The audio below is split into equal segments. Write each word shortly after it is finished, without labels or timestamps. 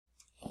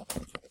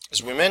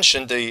as we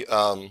mentioned, the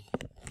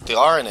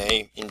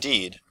RNA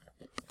indeed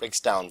breaks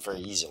down very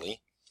easily.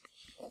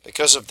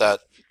 Because of that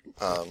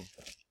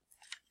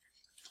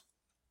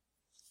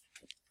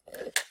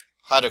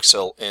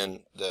hydroxyl in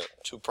the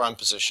 2'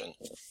 position,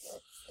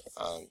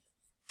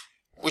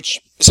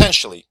 which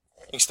essentially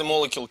makes the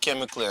molecule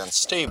chemically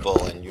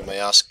unstable. And you may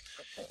ask,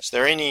 is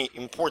there any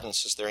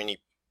importance, is there any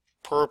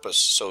purpose,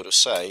 so to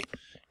say,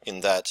 in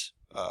that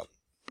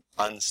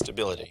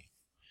instability?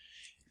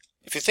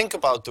 If you think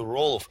about the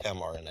role of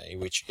mRNA,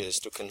 which is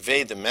to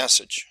convey the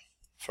message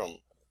from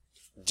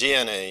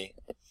DNA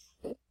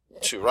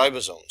to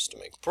ribosomes to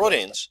make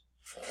proteins,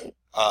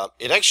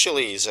 it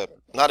actually is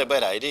not a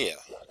bad idea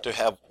to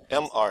have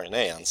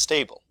mRNA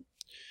unstable.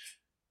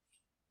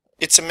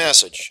 It's a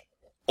message.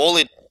 All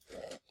it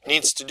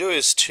needs to do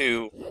is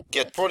to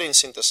get protein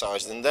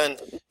synthesized, and then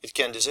it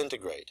can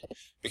disintegrate.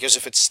 Because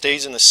if it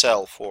stays in the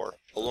cell for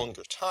a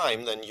longer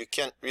time, then you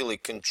can't really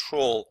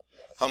control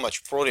how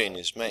much protein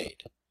is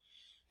made.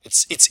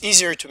 It's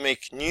easier to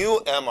make new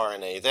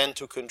mRNA than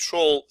to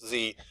control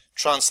the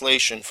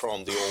translation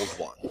from the old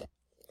one.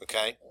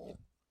 Okay?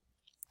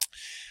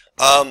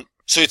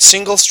 So it's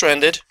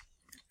single-stranded,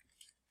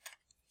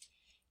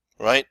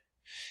 right?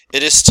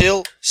 It is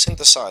still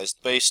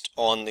synthesized based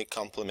on the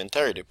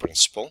complementarity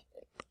principle.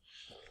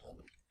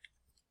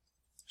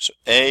 So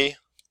A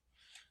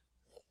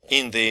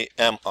in the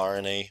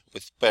mRNA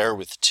with pair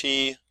with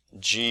T,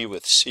 G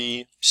with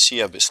C,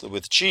 C obviously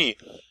with G.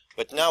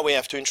 But now we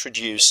have to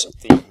introduce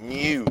the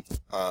new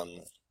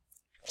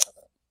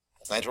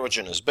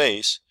nitrogenous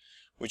base,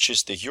 which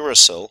is the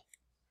uracil.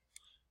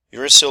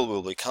 Uracil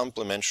will be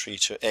complementary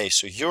to A.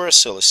 So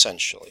uracil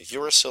essentially,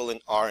 uracil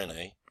in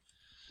RNA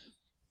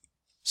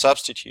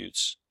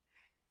substitutes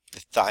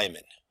the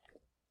thymine.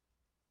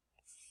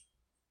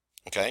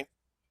 Okay?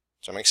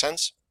 Does that make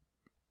sense?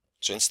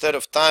 So instead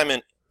of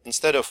thymine,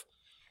 instead of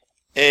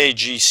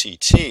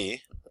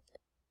AGCT,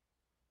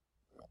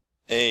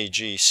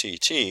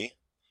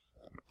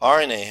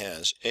 RNA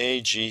has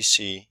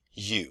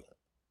AGCU.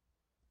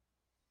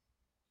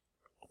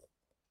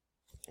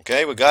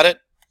 Okay, we got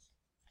it?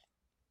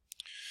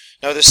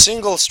 Now the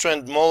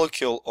single-strand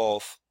molecule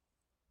of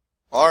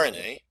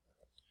RNA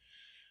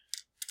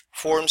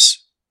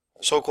forms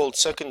so-called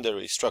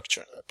secondary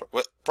structure.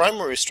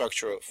 Primary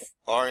structure of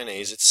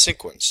RNA is its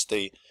sequence,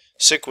 the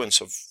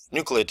sequence of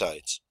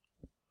nucleotides.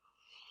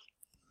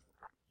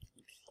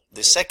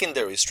 The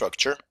secondary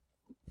structure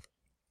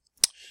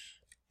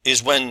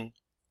is when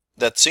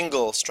that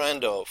single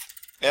strand of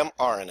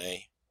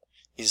mRNA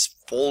is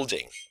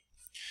folding.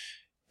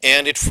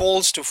 And it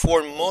folds to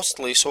form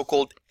mostly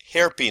so-called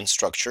hairpin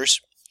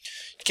structures.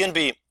 It can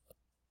be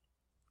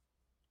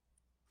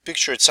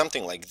pictured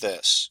something like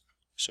this.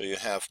 So you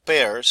have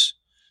pairs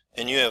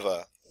and you have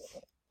a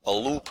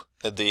loop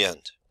at the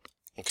end.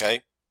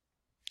 Okay?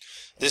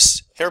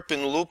 This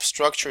hairpin loop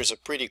structures are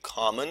pretty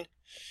common,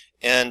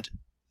 and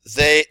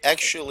they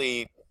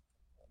actually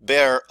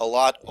bear a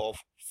lot of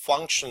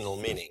functional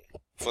meaning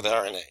for the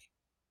RNA.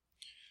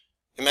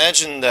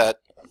 Imagine that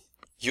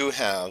you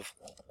have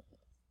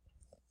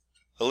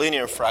a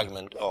linear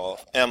fragment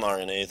of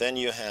mRNA, then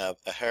you have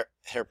a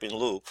hairpin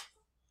loop,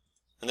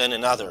 and then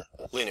another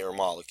linear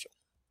molecule,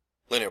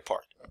 linear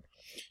part.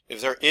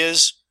 If there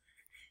is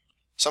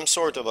some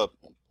sort of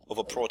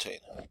a protein,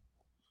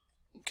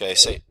 okay,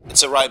 say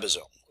it's a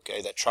ribosome,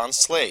 okay, that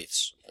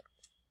translates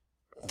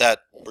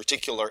that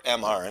particular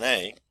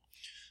mRNA,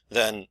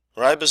 then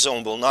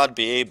ribosome will not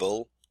be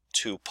able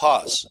to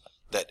pass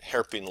that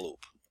hairpin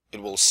loop.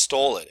 It will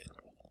stall at it.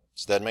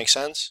 Does that make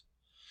sense?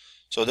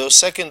 So those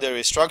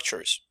secondary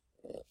structures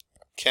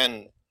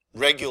can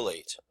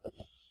regulate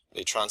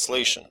the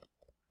translation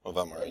of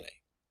mRNA.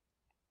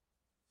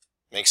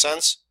 Make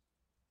sense?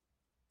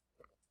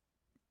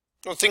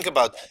 Now think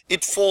about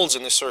it folds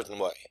in a certain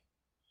way.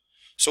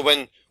 So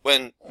when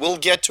we'll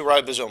get to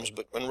ribosomes,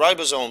 but when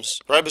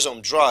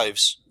ribosome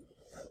drives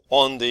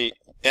on the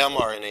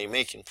mRNA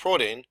making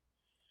protein,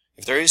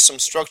 if there is some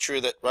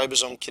structure that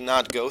ribosome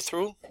cannot go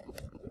through,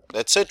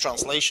 that's it,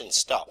 translation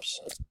stops.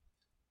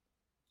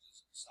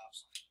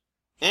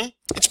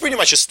 It's pretty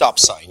much a stop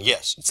sign,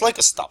 yes. It's like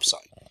a stop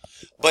sign.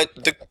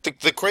 But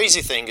the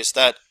crazy thing is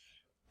that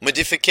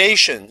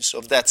modifications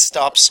of that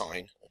stop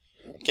sign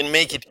can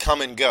make it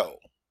come and go.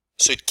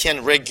 So it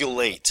can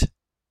regulate.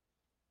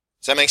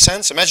 Does that make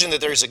sense? Imagine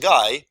that there is a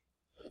guy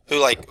who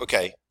like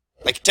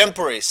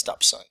temporary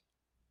stop sign.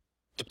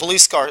 The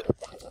police car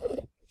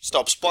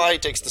stops by,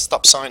 takes the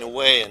stop sign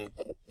away and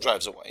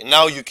drives away. And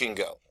now you can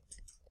go.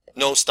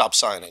 No stop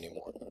sign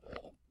anymore.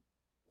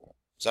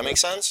 Does that make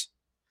sense?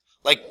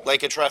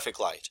 Like a traffic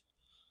light.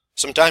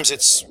 Sometimes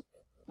it's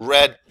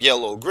red,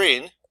 yellow,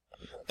 green,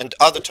 and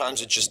other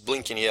times it's just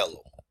blinking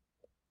yellow.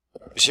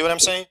 You see what I'm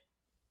saying?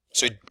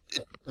 So it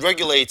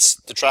regulates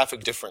the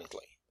traffic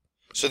differently.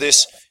 So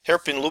these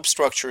hairpin loop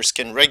structures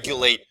can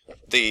regulate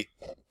the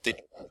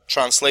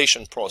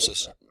translation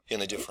process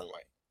in a different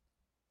way.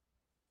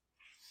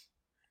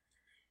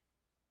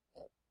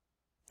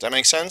 Does that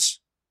make sense?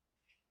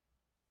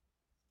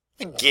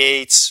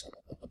 Gates.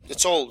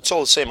 It's all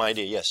the same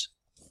idea, yes.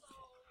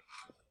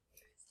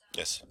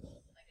 Yes.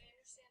 Like I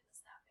understand the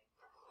snapping,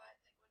 but like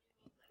what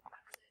do you mean?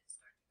 Like how does it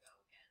start to go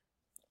again?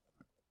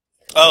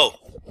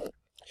 Oh,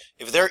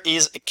 if there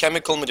is a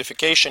chemical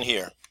modification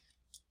here,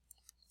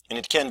 and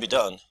it can be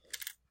done,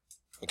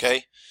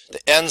 okay? The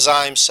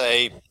enzyme,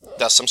 say,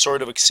 does some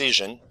sort of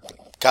excision,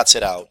 cuts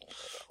it out,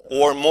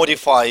 or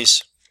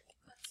modifies,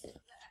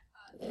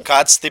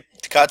 cuts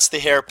the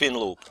hairpin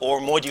loop,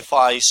 or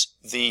modifies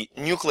the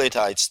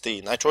nucleotides,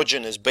 the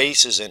nitrogenous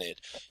bases in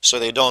it, so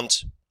they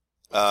don't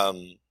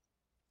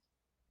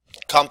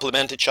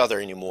complement each other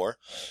anymore.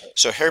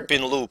 So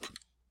hairpin loop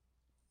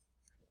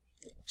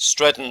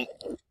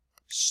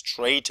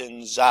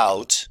straightens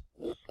out,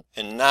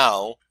 and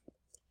now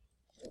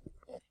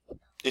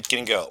it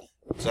can go.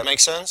 Does that make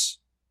sense?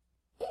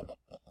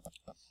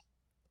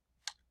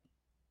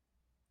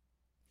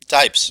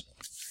 Types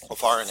of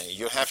RNA.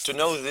 You have to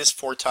know these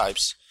 4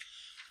 types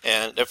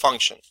and their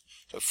function.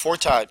 So 4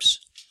 types: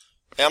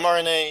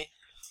 mRNA,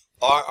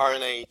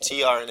 rRNA,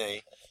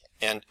 tRNA,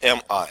 and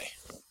mi.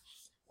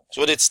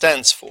 So what it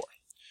stands for.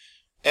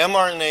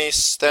 mRNA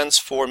stands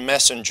for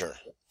messenger.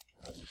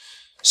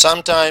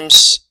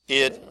 Sometimes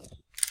it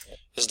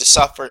is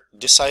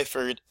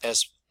deciphered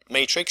as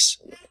matrix,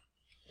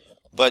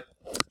 but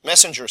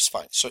messenger is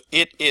fine. So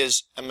it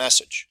is a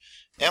message.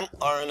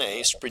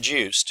 mRNA is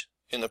produced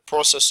in the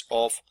process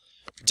of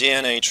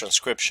DNA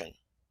transcription.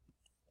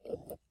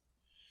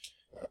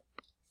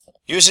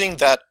 Using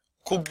that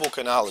cookbook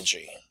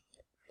analogy,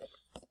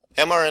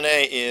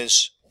 mRNA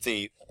is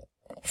the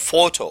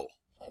photo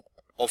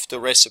of the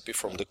recipe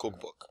from the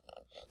cookbook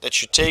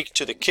that you take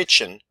to the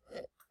kitchen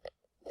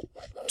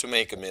to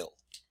make a meal.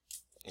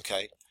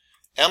 Okay?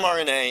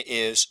 mRNA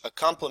is a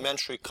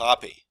complementary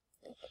copy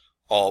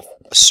of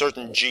a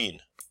certain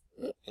gene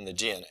in the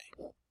DNA.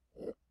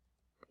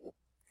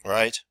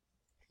 Right?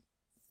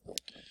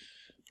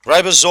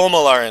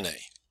 Ribosomal RNA.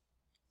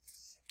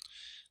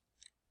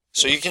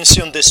 So you can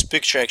see on this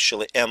picture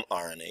actually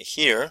mRNA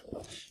here.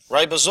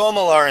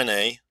 Ribosomal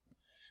RNA,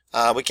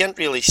 we can't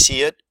really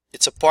see it.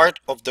 It's a part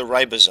of the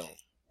ribosome.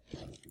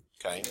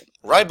 Okay?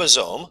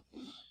 Ribosome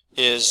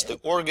is the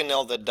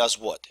organelle that does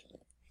what?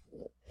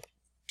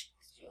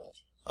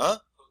 Huh?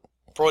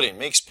 Protein,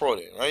 makes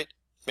protein, right?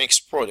 Makes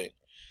protein.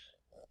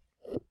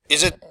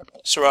 Is it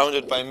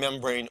surrounded by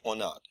membrane or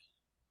not?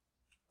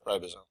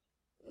 Ribosome.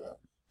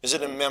 Is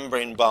it a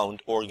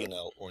membrane-bound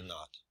organelle or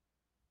not?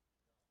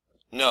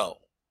 No.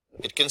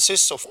 It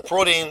consists of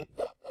protein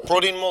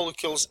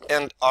molecules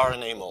and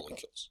RNA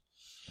molecules.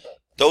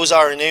 Those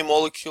RNA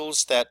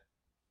molecules that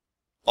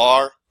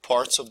are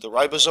parts of the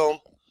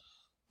ribosome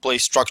play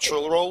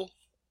structural role,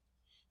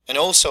 and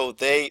also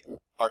they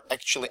are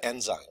actually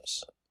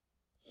enzymes.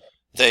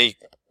 They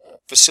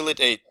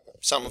facilitate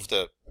some of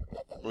the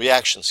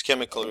reactions,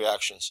 chemical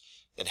reactions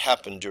that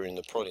happen during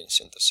the protein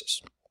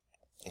synthesis.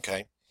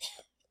 Okay?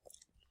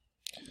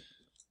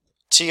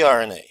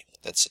 tRNA,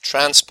 that's a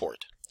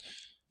transport.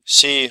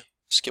 See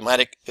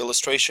schematic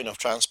illustration of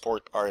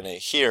transport RNA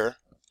here,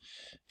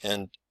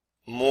 and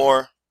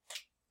more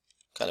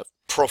kind of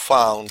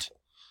profound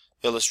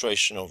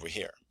illustration over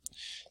here.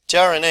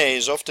 tRNA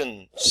is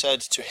often said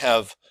to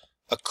have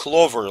a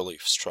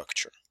cloverleaf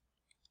structure.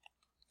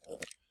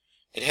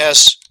 It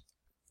has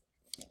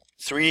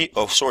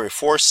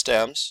 4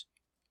 stems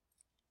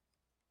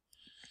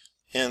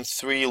and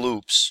 3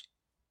 loops.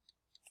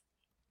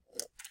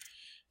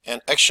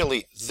 And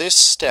actually this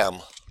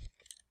stem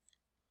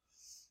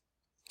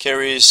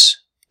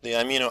carries the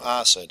amino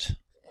acid.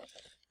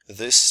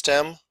 This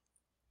loop,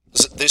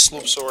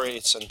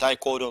 it's an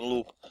anticodon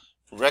loop,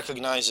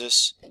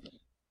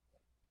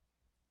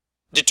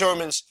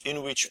 determines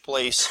in which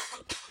place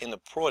in the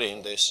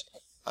protein this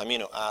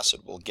amino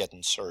acid will get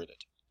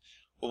inserted.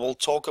 We will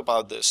talk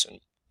about this in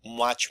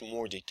much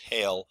more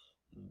detail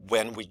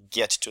when we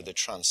get to the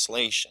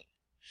translation.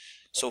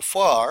 So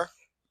far,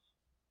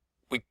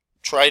 we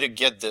try to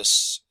get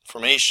this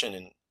information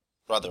in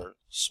rather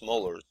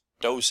smaller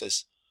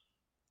doses.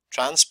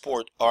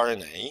 Transport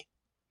RNA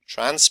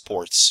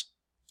transports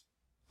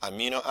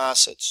amino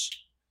acids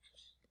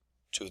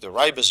to the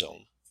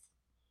ribosome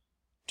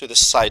to the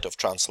site of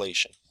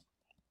translation.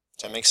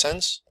 Does that make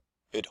sense?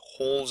 It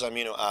holds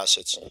amino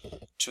acids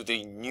to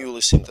the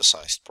newly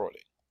synthesized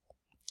protein.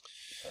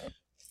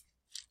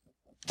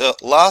 The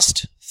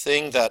last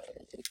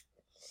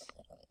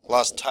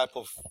type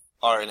of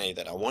RNA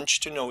that I want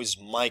you to know is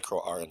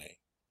microRNA.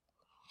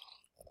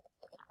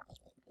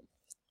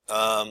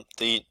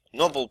 The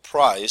Nobel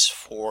Prize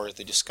for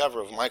the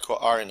discovery of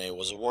microRNA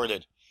was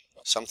awarded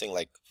something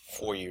like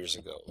 4 years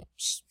ago,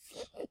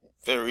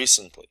 very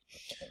recently.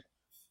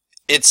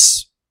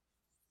 It's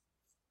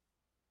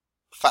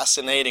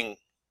fascinating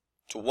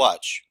to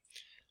watch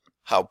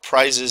how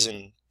prizes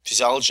in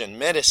physiology and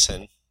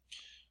medicine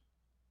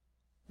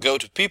go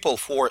to people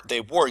for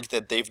their work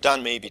that they've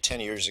done maybe 10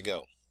 years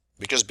ago.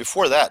 Because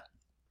before that,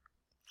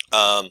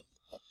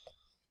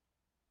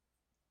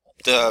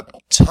 the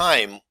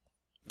time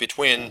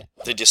between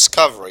the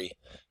discovery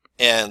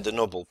and the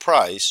Nobel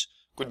Prize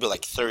could be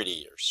like 30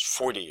 years,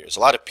 40 years. A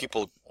lot of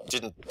people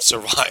didn't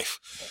survive,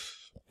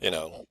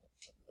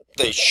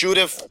 they should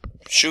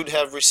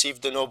have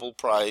received the Nobel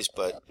Prize,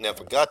 but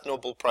never got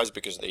Nobel Prize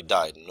because they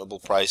died. Nobel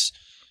Prize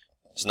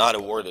is not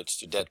awarded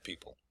to dead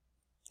people.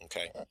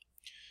 Okay,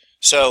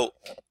 so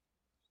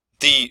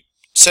the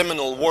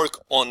seminal work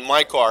on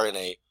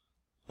microRNA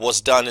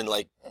was done in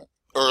like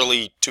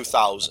early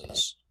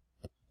 2000s,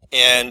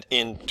 and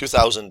in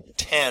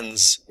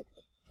 2010s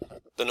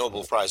the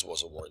Nobel Prize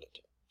was awarded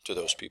to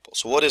those people.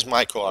 So what is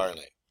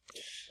microRNA?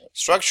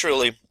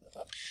 Structurally,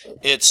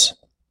 it's,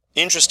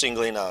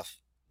 interestingly enough,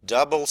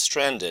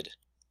 double-stranded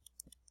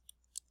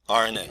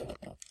RNA.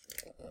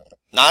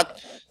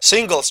 Not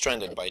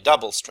single-stranded, but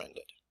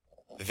double-stranded.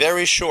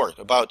 Very short,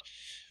 about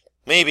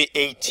maybe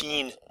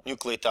 18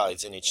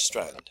 nucleotides in each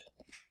strand.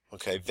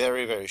 Okay,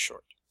 very, very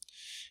short.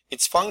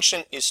 Its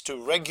function is to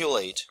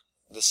regulate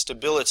the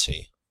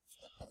stability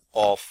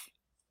of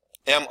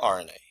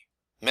mRNA,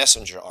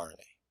 messenger RNA.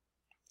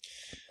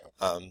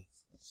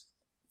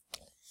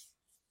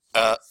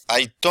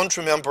 I don't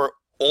remember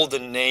all the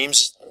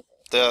names.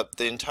 The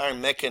entire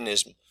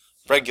mechanism,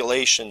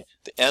 regulation,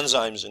 the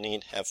enzymes in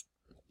it have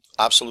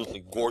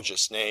absolutely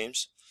gorgeous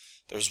names.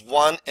 There's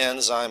one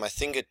enzyme, I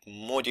think it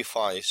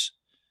modifies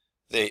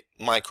the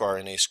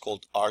microRNAs,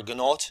 called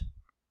Argonaut.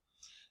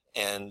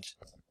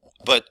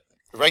 But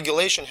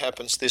regulation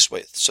happens this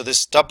way. So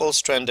this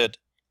double-stranded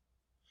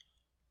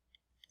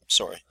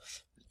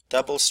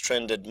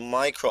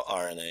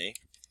microRNA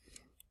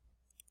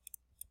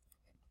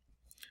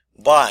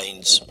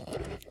binds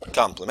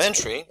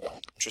complementary,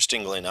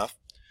 interestingly enough,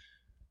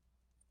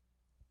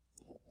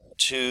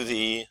 to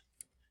the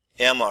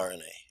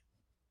mRNA.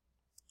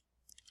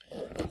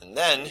 And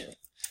then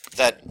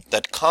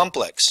that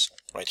complex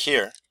right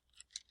here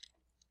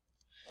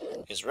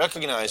is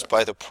recognized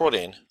by the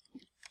protein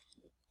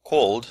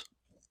called,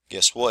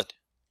 guess what?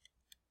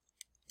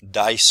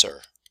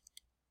 Dicer.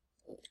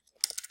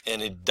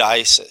 And it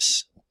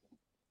dices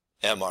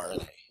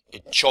mRNA.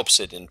 It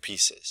chops it in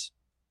pieces.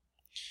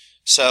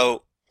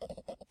 So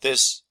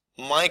this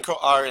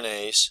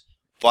microRNAs,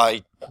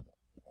 by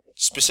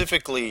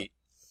specifically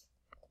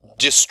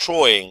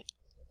destroying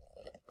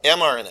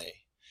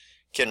mRNA,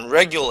 can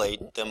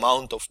regulate the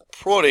amount of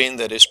protein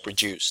that is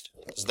produced.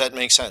 Does that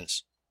make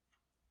sense?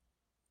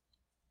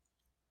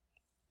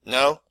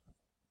 No?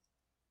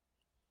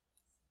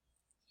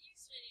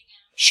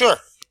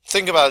 Sure.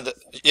 Think about it.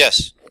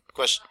 Yes.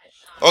 Question.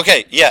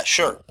 Okay. Yeah.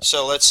 Sure.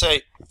 So let's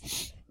say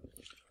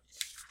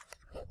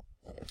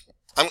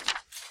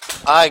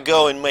I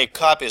go and make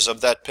copies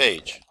of that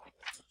page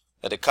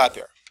at a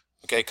copier.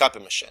 Okay, copy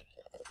machine.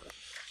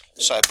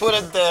 So I put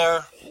it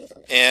there,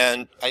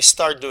 and I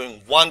start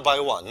doing one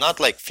by one, not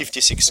like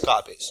 56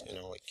 copies. You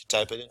know, like you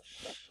type it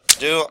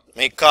in,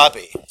 make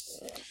copy.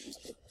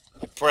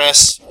 You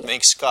press,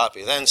 makes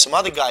copy. Then some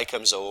other guy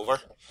comes over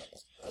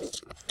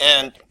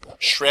and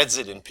shreds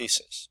it in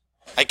pieces.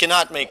 I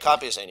cannot make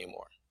copies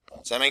anymore.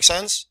 Does that make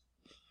sense?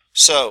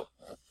 So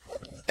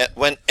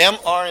when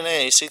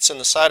mRNA sits in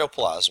the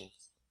cytoplasm,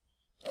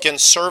 it can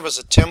serve as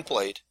a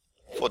template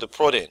for the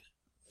protein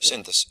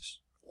synthesis.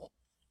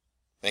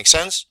 Make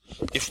sense?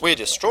 If we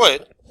destroy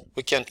it,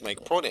 we can't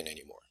make protein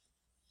anymore.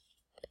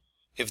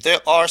 If there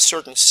are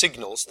certain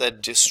signals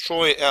that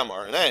destroy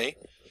mRNA,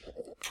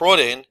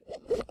 protein,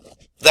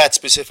 that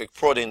specific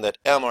protein that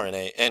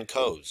mRNA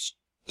encodes,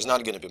 is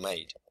not going to be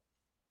made.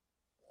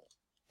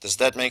 Does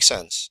that make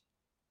sense?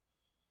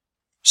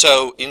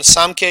 So in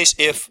some case,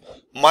 if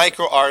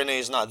microRNA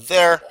is not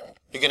there,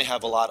 you're going to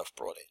have a lot of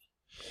protein.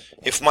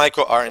 If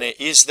microRNA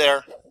is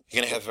there,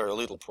 you're going to have very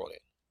little protein,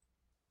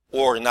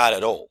 or not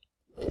at all.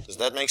 Does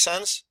that make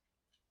sense?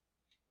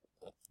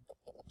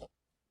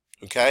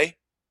 Okay?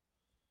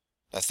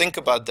 Now think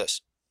about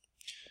this.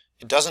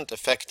 It doesn't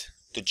affect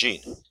the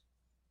gene.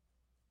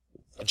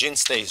 The gene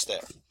stays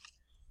there,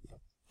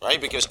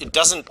 right? Because it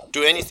doesn't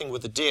do anything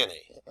with the DNA.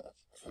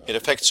 It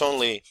affects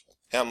only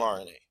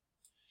mRNA.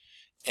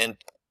 And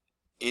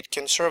it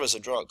can serve as a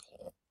drug.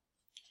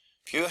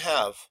 If you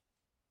have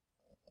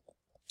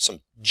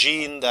some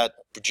gene that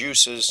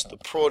produces the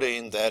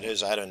protein that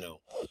is, I don't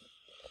know,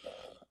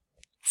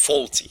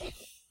 faulty,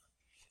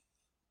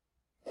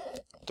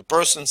 the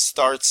person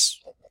starts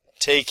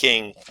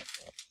taking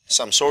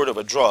some sort of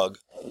a drug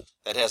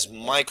that has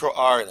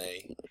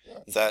microRNA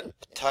that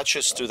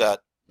attaches to that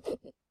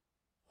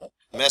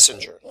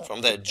messenger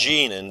from that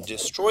gene and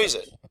destroys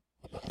it.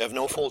 You have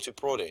no faulty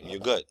protein, you're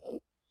good.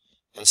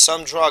 And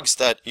some drugs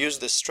that use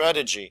this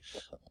strategy,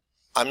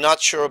 I'm not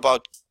sure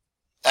about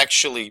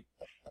actually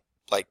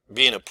like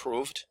being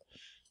approved,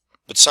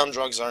 but some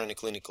drugs are in the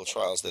clinical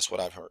trials. That's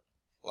what I've heard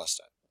last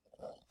time.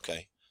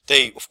 Okay,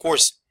 they of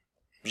course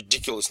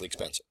ridiculously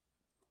expensive,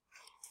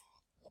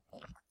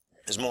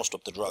 as most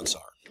of the drugs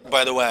are.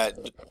 By the way, I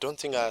don't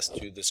think I asked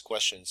you this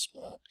questions.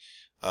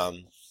 How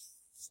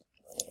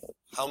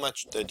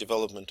much the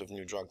development of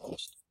new drug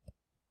cost?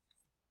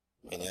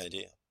 Any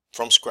idea?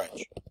 From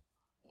scratch?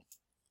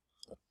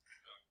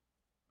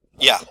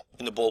 Yeah,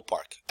 in the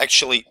ballpark.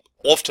 Actually,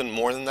 often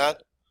more than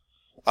that,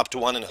 up to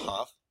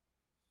 1.5.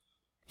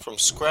 From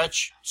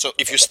scratch. So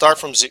if you start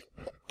from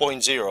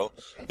point zero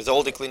with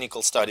all the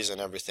clinical studies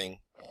and everything,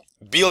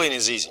 Billion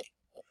is easy.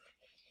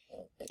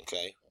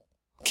 Okay,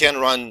 can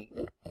run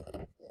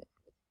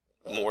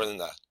more than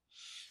that.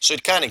 So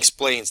it kind of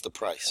explains the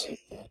price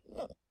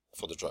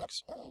for the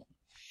drugs.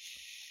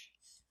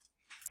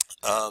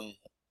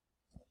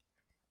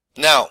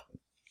 Now,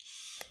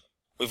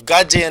 we've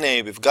got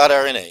DNA, we've got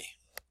RNA.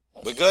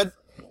 We're good?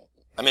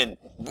 I mean,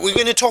 we're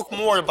going to talk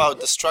more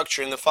about the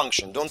structure and the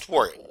function. Don't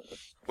worry.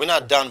 We're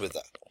not done with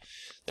that.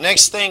 The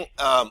next thing,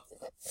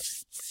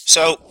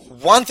 so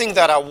one thing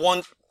that I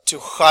want to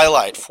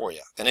highlight for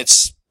you, and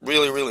it's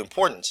really, really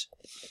important,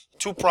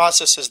 two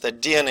processes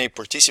that DNA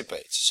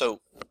participates.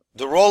 So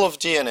the role of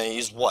DNA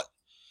is what?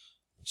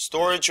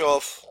 Storage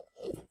of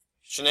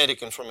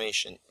genetic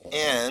information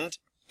and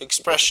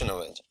expression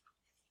of it.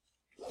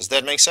 Does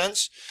that make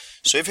sense?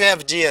 So if you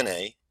have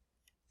DNA,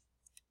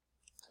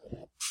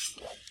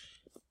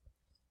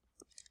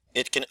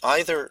 it can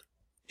either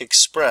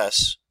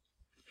express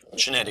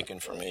genetic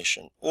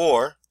information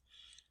or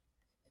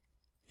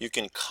you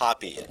can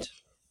copy it.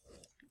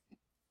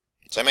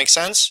 Does that make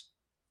sense?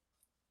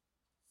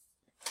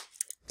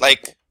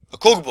 Like a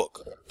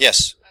cookbook.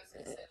 Yes. I was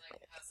going to say,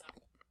 like, how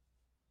some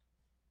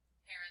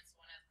parents,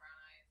 one has brown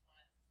eyes,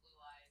 one has blue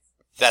eyes.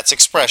 That's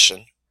expression.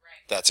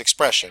 Right. That's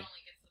expression. They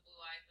only get the blue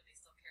eyes, but they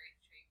still carry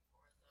the trait for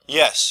the...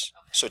 Yes.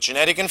 Okay. So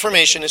genetic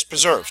information is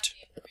preserved.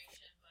 Not the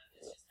information, but it's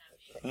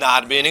just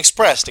Not being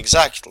expressed.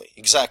 Exactly.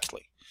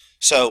 Exactly.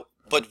 So,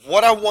 but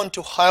what I want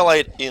to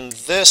highlight in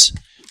this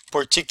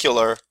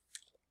particular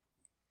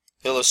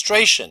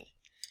illustration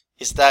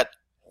is that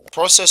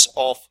process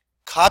of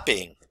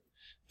copying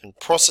and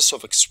process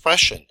of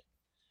expression,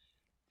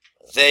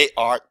 they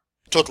are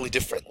totally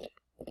different.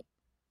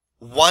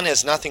 One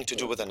has nothing to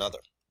do with another.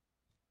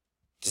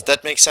 Does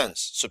that make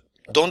sense? So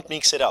don't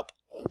mix it up.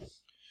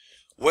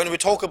 When we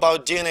talk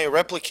about DNA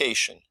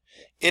replication,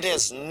 it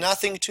has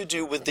nothing to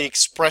do with the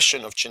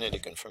expression of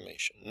genetic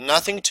information,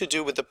 nothing to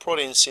do with the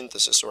protein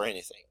synthesis or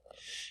anything.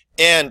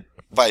 And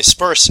vice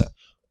versa.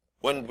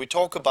 When we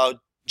talk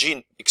about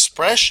gene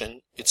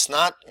expression, it's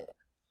not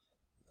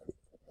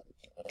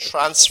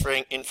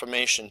transferring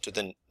information to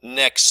the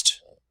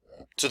next,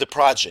 to the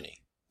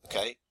progeny,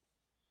 okay?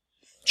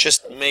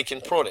 Just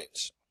making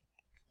proteins,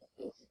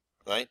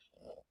 right?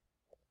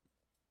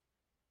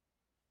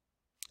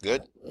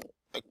 Good?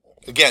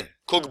 Again,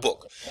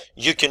 cookbook.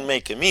 You can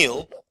make a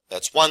meal,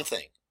 that's one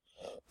thing.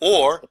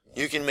 Or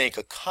you can make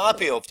a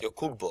copy of your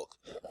cookbook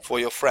for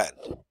your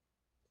friend.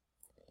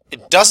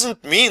 It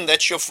doesn't mean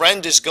that your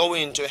friend is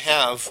going to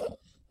have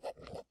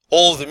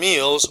all the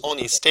meals on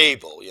his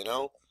table, you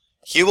know.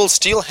 He will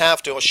still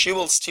have to, or she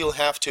will still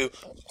have to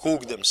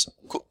cook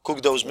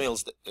those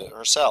meals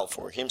herself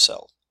or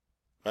himself,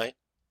 right?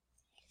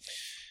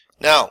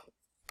 Now,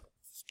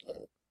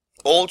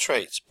 all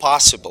traits,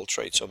 possible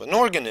traits of an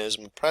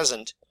organism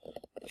present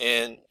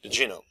in the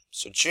genome.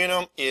 So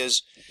genome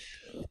is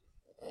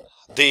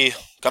the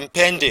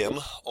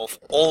compendium of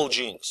all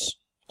genes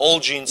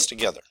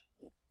together,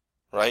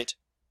 right?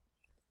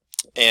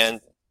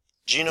 And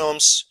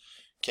genomes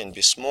can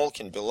be small,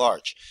 can be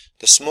large.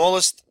 The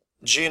smallest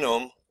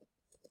genome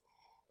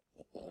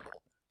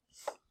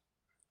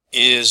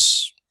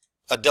is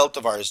a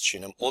delta virus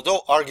genome,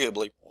 although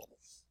arguably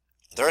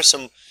there are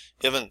some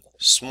even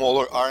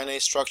smaller RNA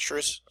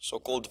structures,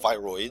 so-called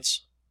viroids,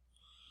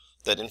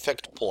 that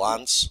infect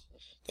plants.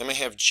 They may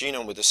have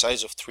genome with the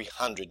size of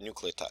 300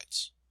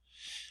 nucleotides.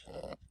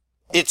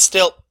 It's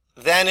still,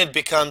 then it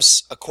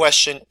becomes a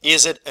question,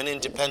 is it an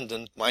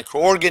independent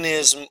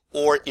microorganism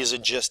or is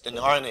it just an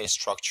RNA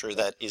structure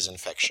that is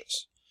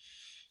infectious?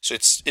 So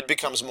it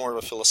becomes more of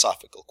a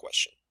philosophical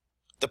question.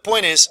 The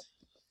point is,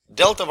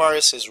 delta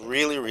virus is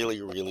really,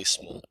 really, really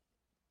small.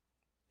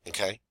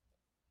 Okay?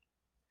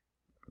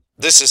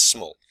 This is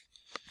small.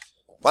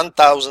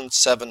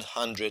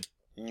 1,700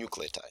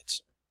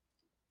 nucleotides.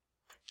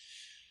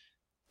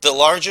 The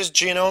largest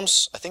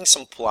genomes, I think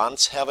some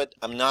plants have it.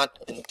 I'm not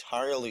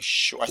entirely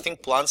sure. I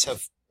think plants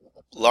have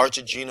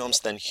larger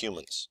genomes than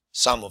humans.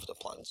 Some of the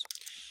plants.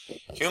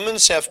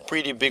 Humans have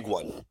pretty big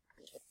one.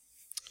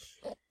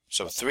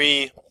 So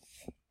 3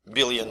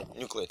 billion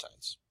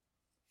nucleotides.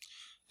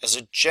 As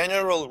a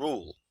general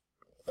rule,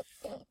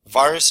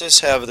 viruses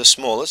have the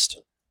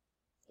smallest,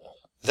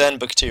 then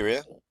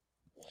bacteria,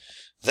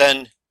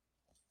 then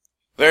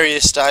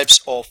various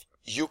types of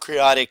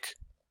eukaryotic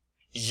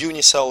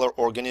unicellular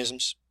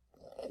organisms,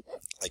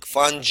 like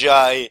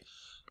fungi,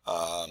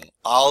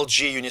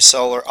 algae,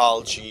 unicellular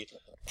algae,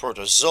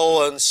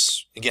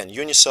 protozoans, again,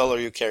 unicellular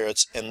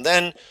eukaryotes, and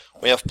then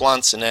we have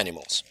plants and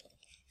animals.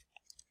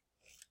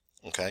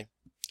 Okay?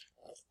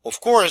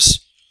 Of course,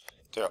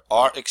 there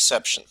are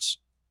exceptions.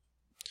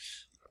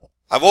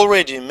 I've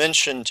already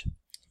mentioned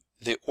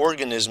the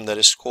organism that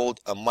is called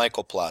a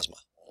mycoplasma.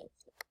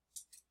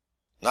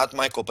 Not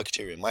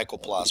mycobacteria,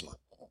 mycoplasma.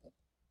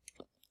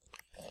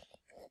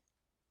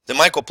 The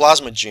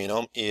mycoplasma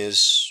genome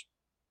is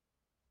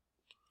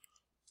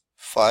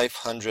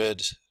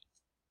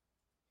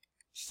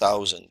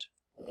 500,000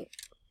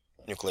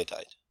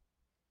 nucleotide.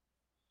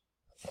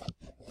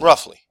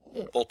 Roughly,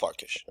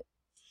 ballparkish.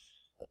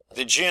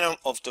 the genome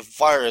of the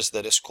virus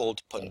that is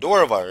called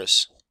Pandora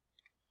virus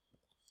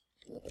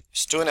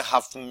is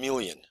 2.5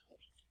 million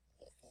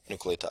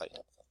nucleotide.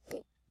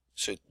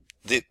 So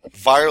the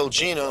viral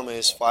genome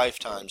is 5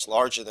 times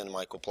larger than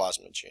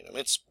mycoplasma genome.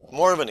 It's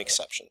more of an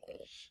exception.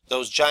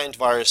 Those giant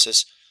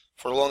viruses,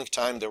 for a long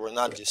time, they were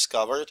not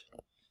discovered.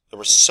 They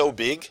were so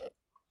big,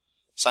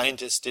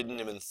 scientists didn't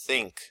even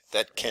think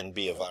that can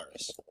be a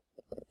virus.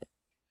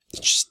 It's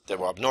just, they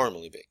were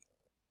abnormally big.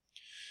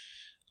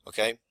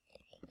 Okay?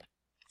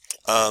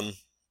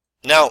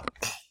 Now,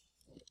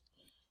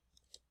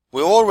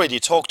 we already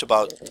talked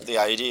about the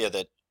idea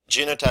that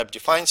genotype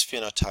defines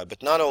phenotype,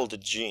 but not all the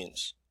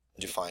genes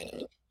define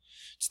it.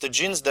 It's the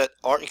genes that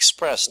are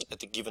expressed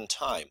at a given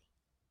time,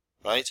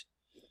 right?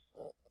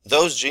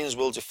 Those genes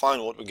will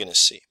define what we're going to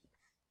see.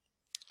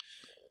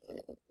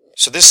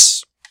 So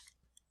this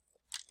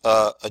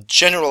a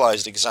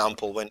generalized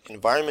example: when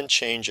environment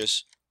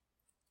changes,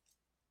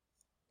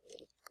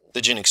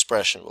 the gene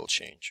expression will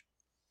change.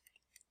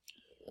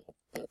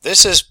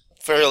 This is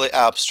fairly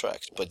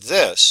abstract, but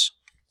this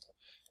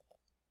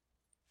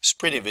is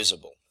pretty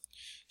visible.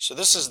 So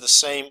this is the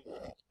same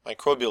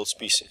microbial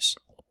species,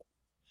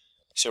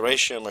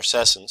 Serratia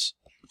marcescens.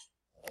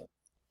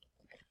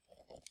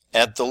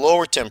 At the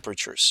lower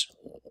temperatures,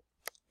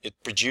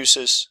 it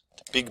produces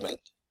the pigment.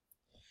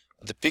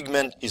 The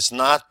pigment is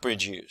not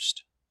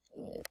produced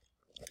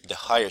at the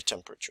higher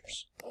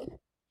temperatures.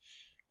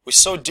 We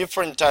saw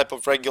different type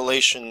of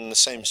regulation in the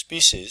same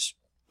species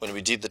when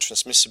we did the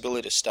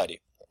transmissibility study.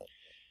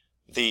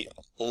 The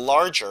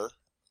larger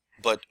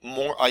but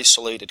more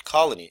isolated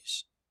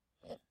colonies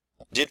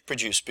did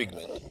produce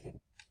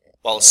pigment,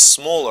 while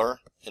smaller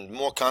and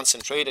more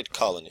concentrated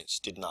colonies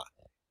did not.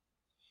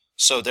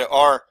 So there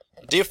are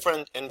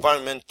different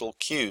environmental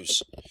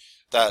cues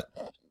that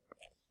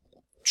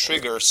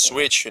trigger,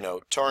 switch,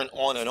 turn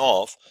on and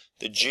off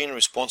the gene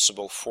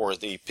responsible for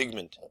the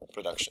pigment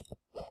production.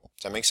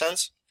 Does that make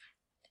sense?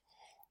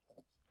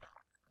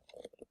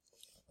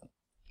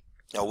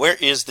 Now, where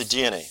is the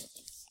DNA?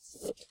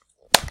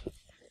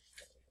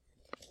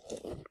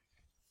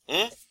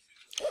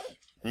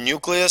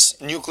 Nucleus,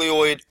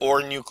 nucleoid,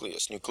 or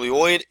nucleus.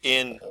 Nucleoid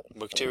in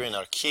bacteria and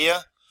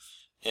archaea,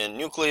 and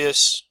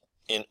nucleus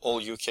in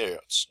all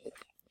eukaryotes.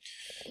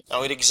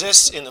 Now, it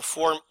exists in the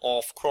form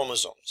of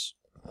chromosomes.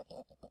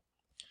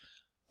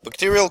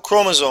 Bacterial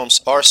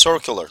chromosomes are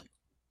circular,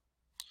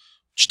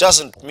 which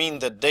doesn't mean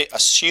that they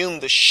assume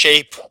the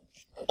shape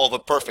of a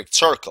perfect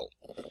circle.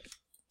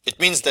 It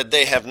means that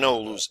they have no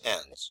loose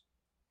ends.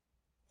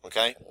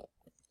 Okay?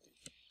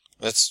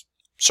 That's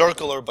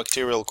circular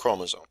bacterial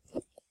chromosome.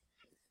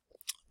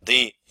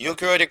 The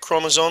eukaryotic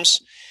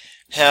chromosomes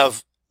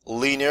have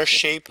linear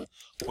shape,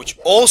 which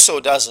also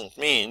doesn't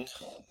mean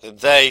that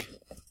they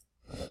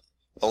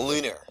are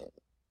linear.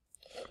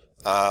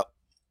 The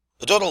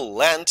total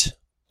length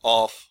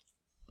of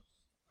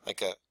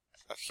like a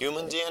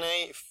human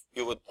DNA, if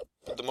you would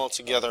put them all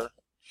together,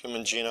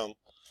 human genome,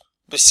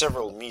 would be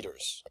several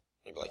meters,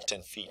 maybe like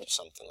 10 feet or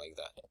something like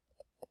that,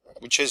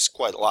 which is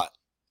quite a lot.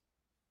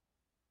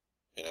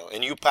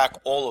 And you pack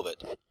all of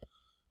it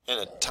in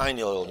a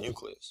tiny little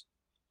nucleus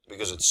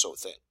because it's so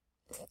thin.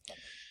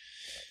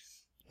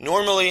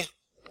 Normally,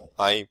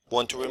 I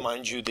want to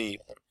remind you, the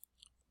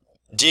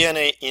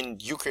DNA in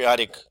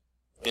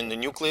the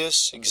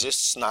nucleus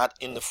exists not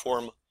in the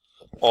form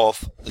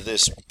of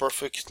this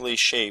perfectly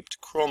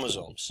shaped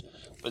chromosomes,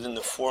 but in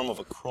the form of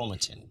a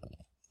chromatin,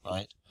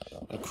 right?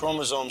 And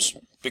chromosomes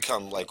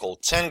become like all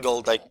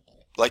tangled,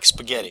 like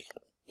spaghetti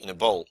in a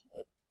bowl,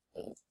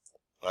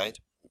 right?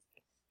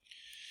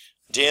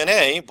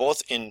 DNA,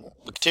 both in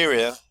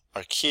bacteria,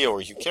 archaea,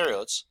 or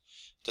eukaryotes,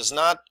 does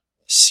not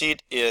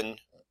sit in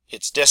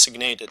its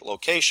designated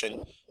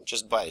location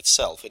just by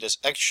itself. It is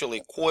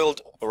actually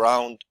coiled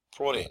around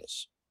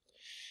proteins.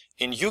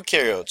 In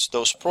eukaryotes,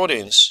 those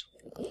proteins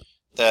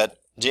that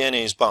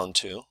DNA is bound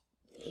to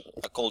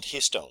are called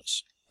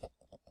histones.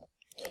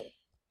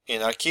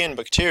 In archaea and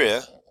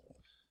bacteria,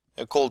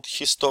 they're called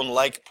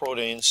histone-like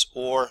proteins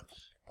or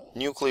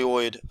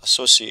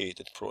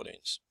nucleoid-associated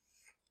proteins.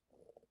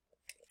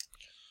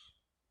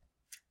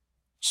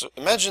 So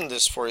imagine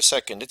this for a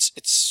second.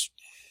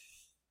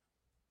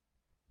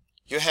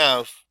 You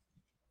have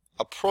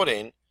a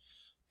protein,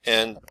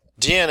 and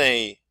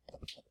DNA,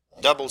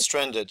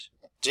 double-stranded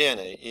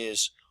DNA,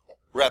 is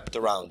wrapped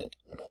around it.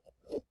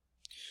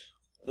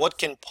 What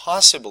can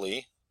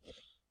possibly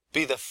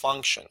be the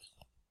function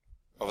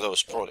of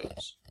those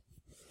proteins?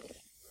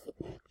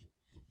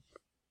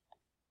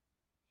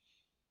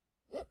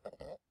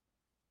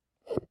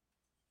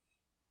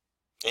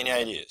 Any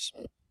ideas?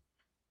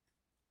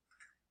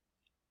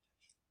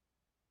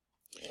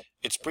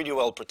 It's pretty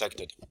well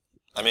protected.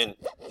 I mean,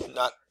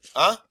 not,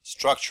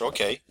 structure,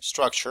 okay,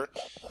 structure.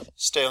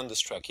 Stay on this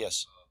track,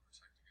 yes.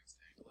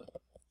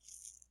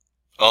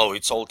 Oh,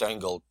 it's all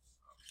tangled.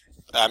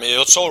 I mean,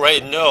 it's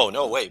already,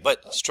 no way,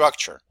 but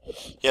structure,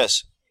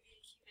 yes.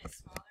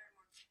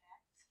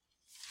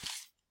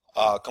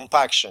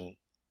 Compaction,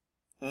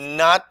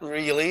 not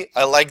really.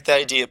 I like the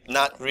idea,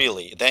 not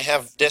really. They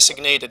have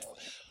designated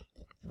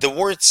the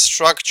word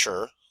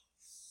structure,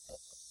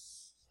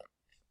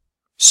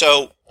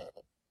 so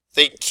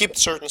they keep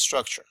certain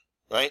structure,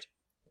 right?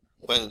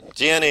 When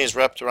DNA is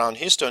wrapped around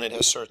histone, it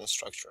has certain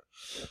structure.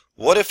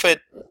 What if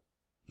it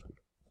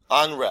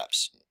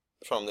unwraps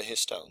from the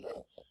histone?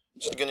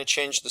 Is it going to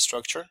change the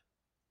structure?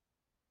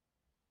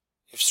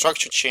 If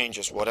structure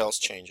changes, what else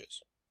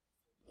changes?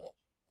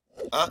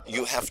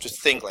 You have to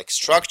think like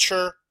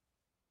structure,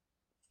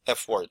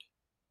 F word,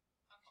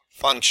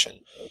 function.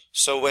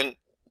 So when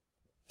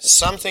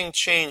something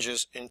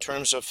changes in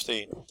terms of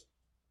the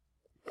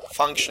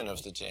function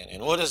of the DNA,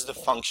 and what is the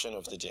function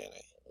of the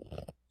DNA?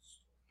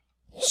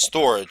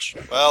 Storage.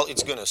 Well,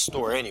 it's going to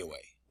store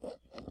anyway.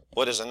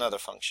 What is another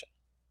function?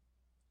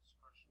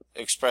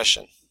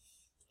 Expression.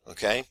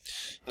 Okay?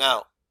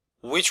 Now,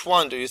 which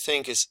one do you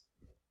think is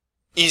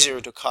easier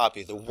to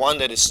copy? The one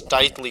that is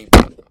tightly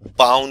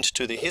bound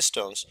to the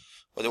histones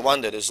or the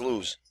one that is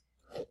loose?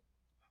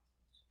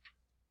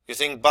 You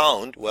think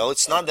bound? Well,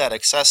 it's not that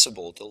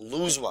accessible, the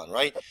loose one,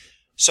 right?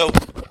 So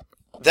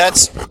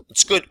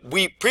it's good.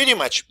 We pretty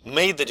much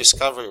made the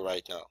discovery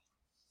right now.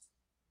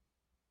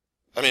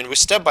 I mean, we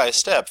step by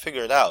step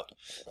figured out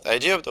the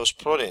idea of those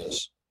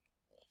proteins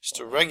is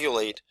to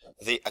regulate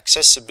the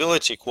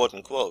accessibility, quote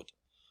unquote,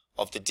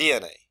 of the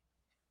DNA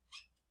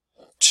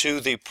to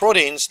the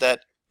proteins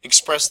that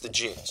express the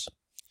genes.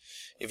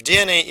 If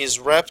DNA is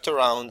wrapped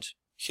around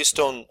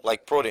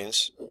histone-like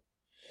proteins,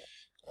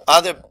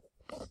 other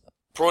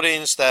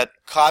proteins that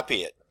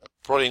copy it,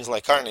 proteins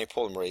like RNA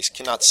polymerase,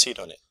 cannot sit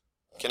on it,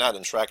 cannot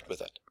interact with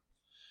it.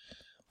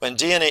 When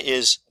DNA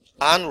is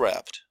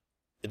unwrapped,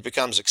 it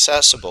becomes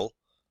accessible.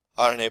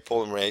 RNA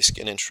polymerase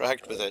can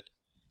interact with it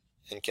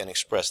and can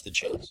express the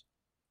genes.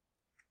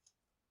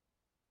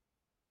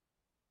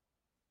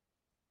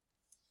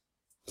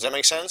 Does that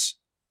make sense?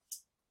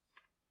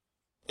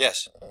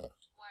 Yes? Why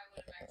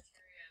would a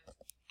bacteria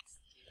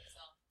keep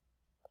itself,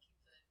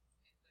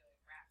 keep the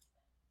wrap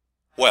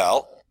then?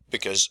 Well,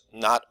 because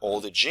not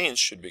all the genes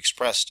should be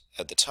expressed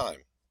at the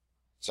time.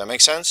 Does that make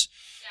sense?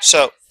 Yeah, So,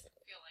 I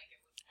feel like it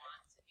would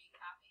want to be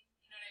copied.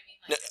 You know what I mean?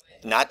 Like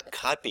it would not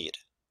copied,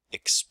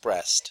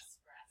 expressed.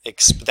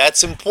 express.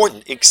 That's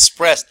important.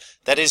 Expressed.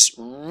 That is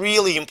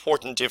really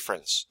important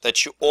difference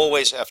that you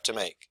always have to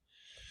make.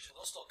 So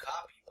they'll still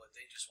copy, but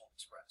they just won't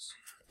express.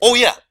 Oh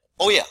yeah.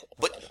 Oh yeah.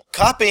 But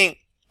copying.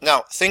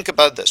 Now think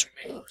about this. If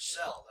we make a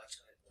cell, that's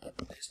going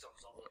to,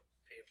 histones don't really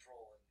play a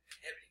role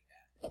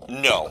in inhibiting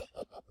that. No,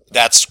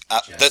 that's right.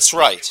 We're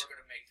going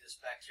to make this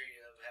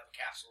bacteria have a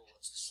capsule.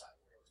 Let's decide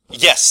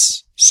whatever.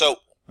 Yes. So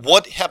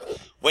what happens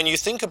when you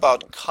think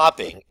about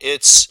copying?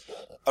 It's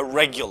a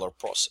regular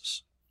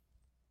process.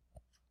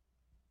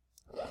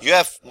 You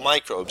have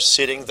microbes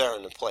sitting there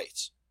in the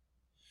plates.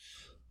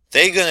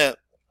 They're gonna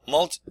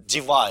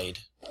divide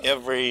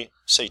every,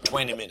 say,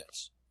 20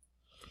 minutes.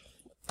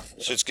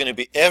 So it's going to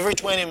be every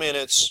 20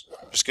 minutes,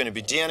 there's going to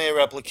be DNA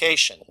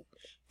replication.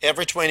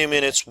 Every 20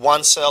 minutes,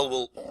 one cell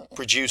will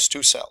produce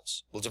two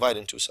cells, will divide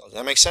in two cells.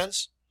 That makes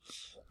sense?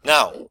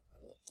 Now,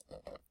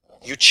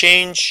 you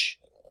change,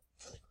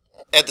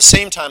 at the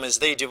same time as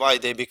they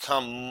divide, they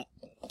become,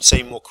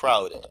 say, more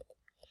crowded.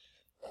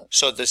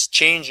 So this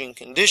changing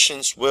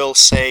conditions will,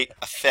 say,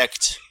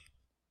 affect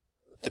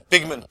the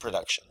pigment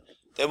production.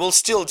 They will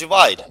still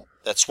divide,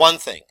 that's one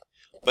thing,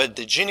 but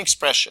the gene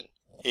expression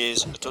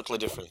is a totally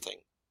different thing.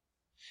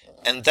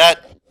 And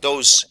that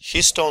those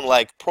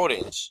histone-like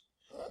proteins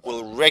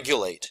will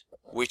regulate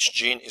which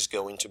gene is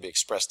going to be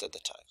expressed at the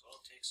time. So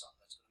it'll take something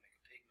that's going to make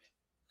a pigment,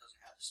 doesn't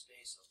have the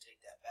space, it'll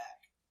take that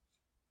back.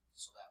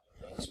 So that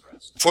will be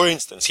expressed. For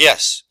instance,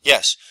 yes,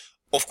 yes.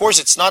 Of course,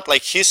 it's not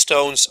like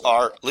histones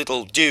are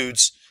little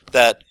dudes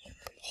that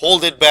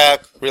hold it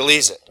back,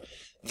 release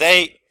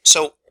it.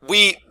 So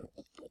we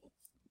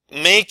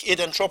make it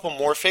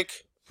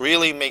anthropomorphic,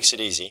 really makes it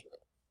easy.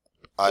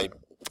 I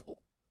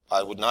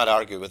would not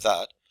argue with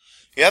that.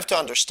 You have to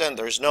understand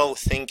there's no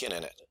thinking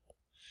in it.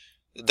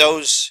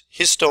 Those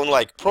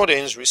histone-like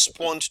proteins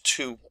respond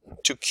to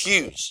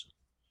cues,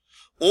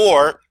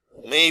 or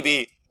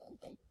maybe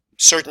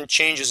certain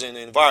changes in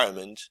the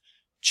environment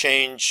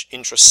change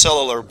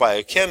intracellular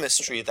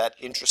biochemistry. That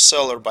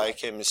intracellular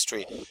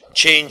biochemistry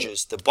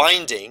changes the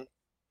binding,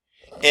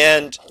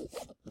 and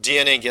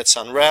DNA gets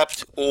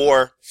unwrapped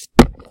or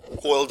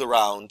coiled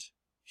around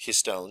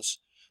histones,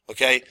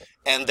 okay,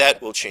 and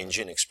that will change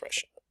gene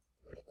expression.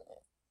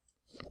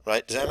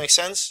 Right? Does that make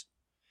sense?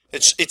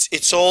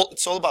 It's all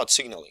about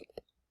signaling.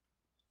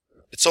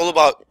 It's all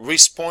about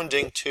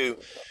responding to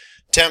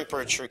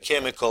temperature,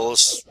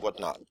 chemicals,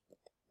 whatnot.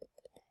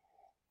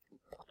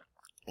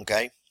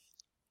 Okay?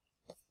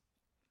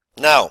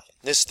 Now,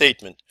 this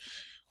statement.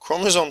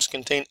 Chromosomes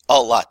contain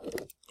a lot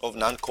of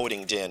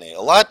non-coding DNA.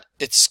 A lot?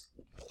 It's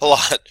a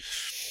lot.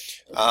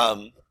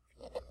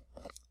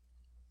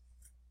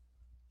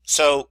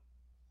 So,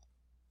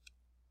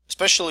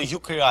 especially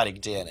eukaryotic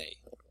DNA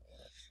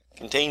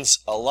contains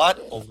a lot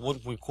of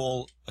what we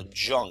call a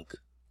junk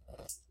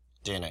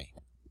DNA.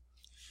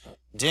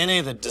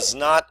 DNA that does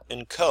not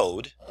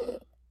encode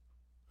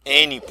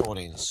any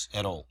proteins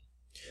at all.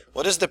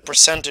 What is the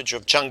percentage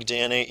of junk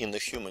DNA in the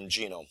human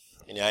genome?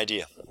 Any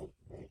idea?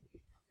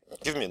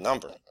 Give me a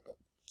number.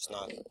 It's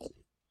not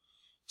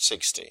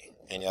 60.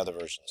 Any other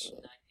versions?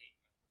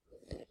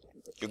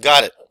 You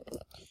got it.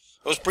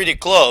 It was pretty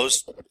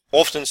close.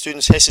 Often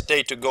students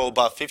hesitate to go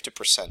above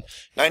 50%,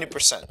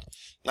 90%.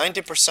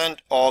 90%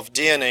 of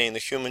DNA in the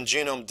human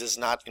genome does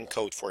not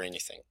encode for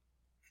anything.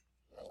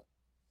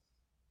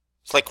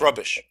 It's like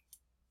rubbish.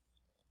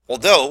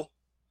 Although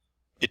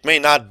it may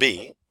not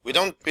be, we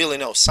don't really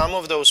know. Some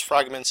of those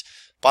fragments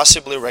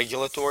possibly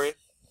regulatory.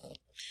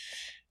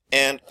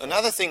 And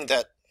another thing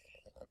that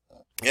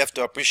you have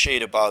to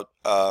appreciate about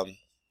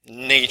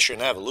nature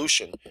and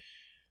evolution,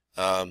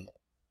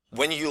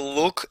 when you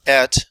look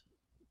at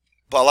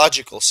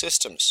biological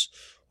systems,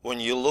 when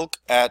you look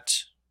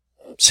at,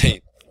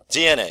 say,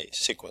 DNA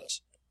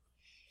sequence,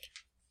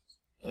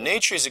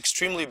 nature is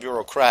extremely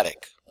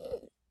bureaucratic,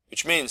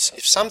 which means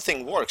if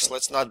something works,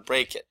 let's not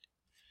break it.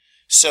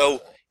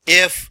 So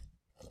if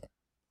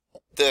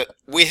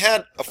we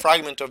had a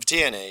fragment of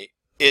DNA,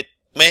 it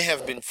may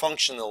have been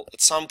functional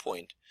at some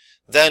point,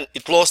 then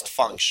it lost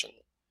function.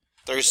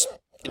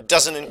 It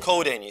doesn't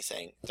encode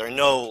anything. There are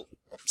no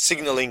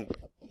signaling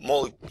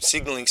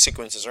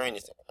sequences or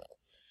anything.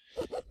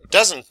 It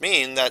doesn't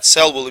mean that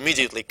cell will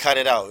immediately cut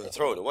it out and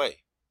throw it away.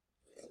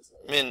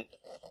 I mean,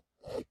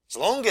 as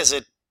long as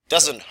it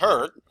doesn't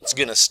hurt, it's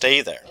going to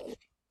stay there.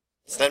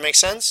 Does that make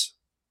sense?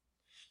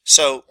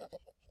 So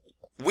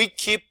we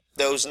keep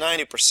those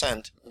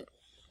 90%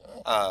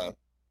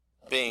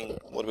 being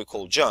what we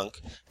call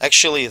junk.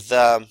 Actually,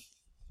 the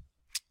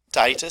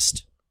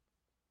tightest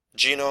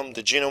genome,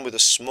 the genome with the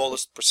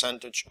smallest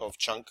percentage of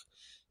junk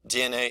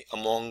DNA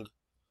among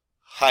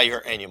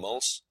higher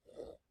animals,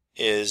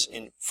 is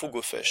in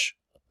fugu fish.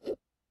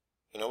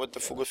 You know what the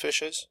fugu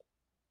fish is?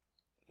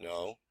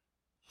 No.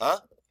 Huh?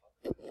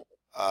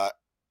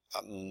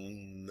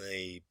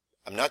 Maybe.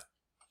 I'm not.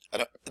 I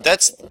don't.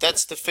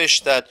 That's the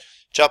fish that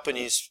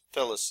Japanese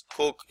fellas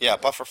cook. Yeah,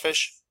 puffer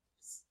fish.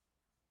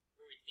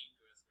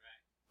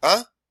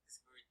 Huh?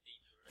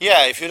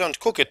 Yeah, if you don't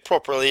cook it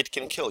properly, it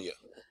can kill you.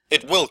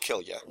 It will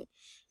kill you.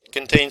 It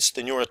contains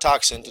the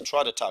neurotoxin,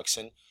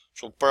 tetrodotoxin,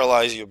 which will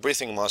paralyze your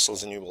breathing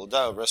muscles and you will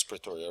die of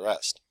respiratory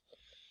arrest.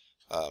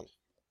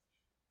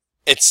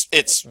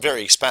 It's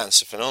very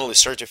expensive, and only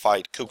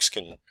certified cooks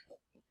can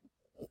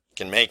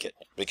make it,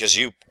 because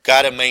you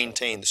gotta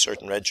maintain a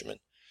certain regimen.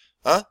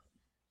 Huh?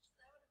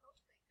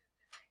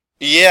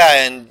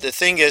 Yeah, and the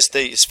thing is,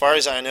 as far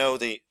as I know,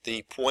 the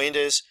point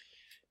is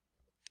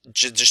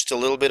just a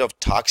little bit of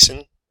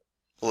toxin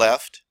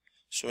left.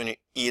 So when you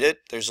eat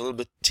it, there's a little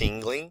bit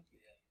tingling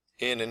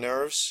in the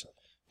nerves,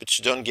 but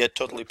you don't get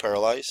totally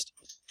paralyzed.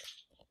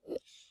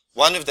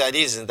 One of the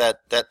ideas is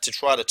that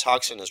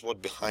tetrodotoxin is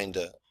what behind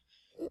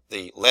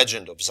the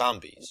legend of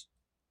zombies.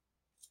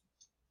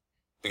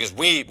 Because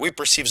we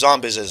perceive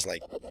zombies as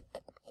like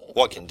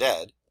Walking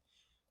Dead.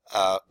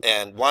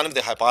 And one of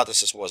the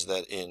hypotheses was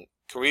that in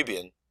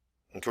Caribbean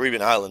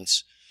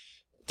islands,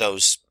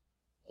 those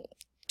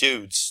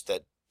dudes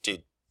that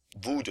did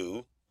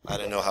voodoo, I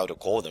don't know how to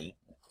call them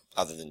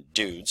other than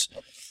dudes,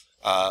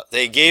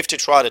 they gave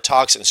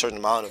tetrodotoxin, a certain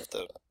amount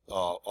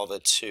of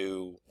it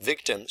to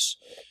victims.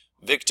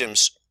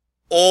 Victims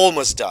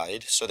almost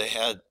died, so they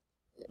had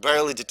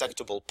barely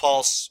detectable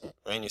pulse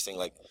or anything,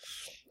 like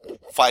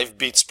 5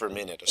 beats per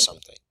minute or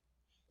something.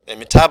 Their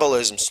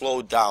metabolism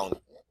slowed down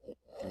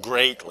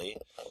greatly,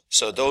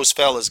 so those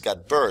fellas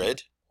got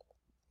buried,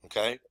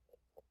 okay?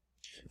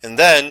 And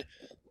then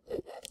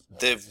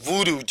the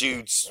voodoo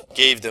dudes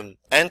gave them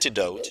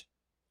antidote,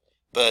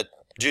 but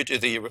due to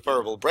the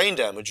irreparable brain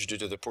damage due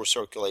to the poor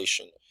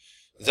circulation,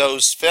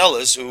 those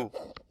fellas who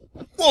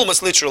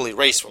almost literally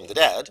raised from the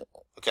dead,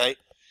 okay,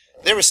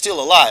 they were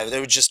still alive. They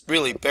were just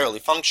really barely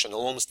functional,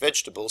 almost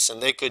vegetables,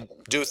 and they could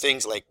do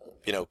things like,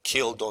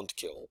 kill, don't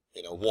kill,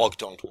 walk,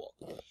 don't walk.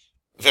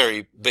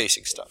 Very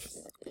basic stuff.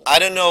 I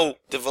don't know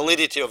the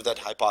validity of that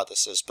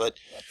hypothesis, but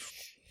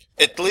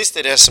at least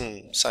it has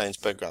some science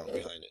background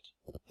behind it,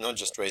 not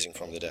just raising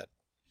from the dead.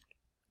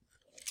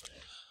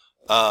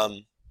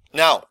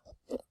 Now,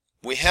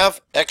 we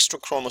have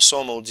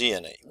extrachromosomal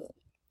DNA.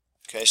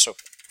 Okay, so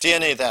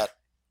DNA that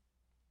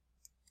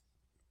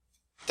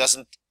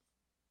doesn't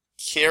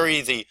carry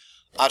the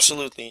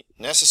absolutely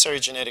necessary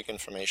genetic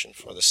information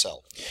for the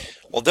cell.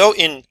 Although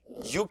in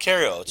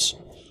eukaryotes,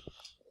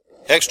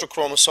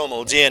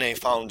 extrachromosomal DNA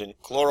found in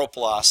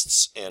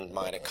chloroplasts and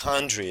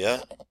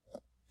mitochondria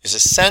is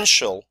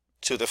essential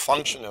to the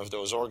function of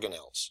those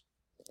organelles.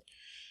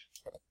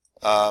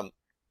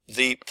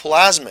 The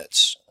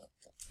plasmids,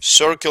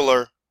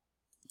 circular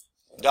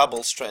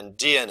double-strand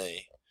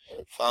DNA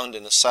found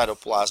in the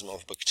cytoplasm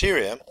of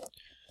bacteria,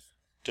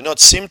 do not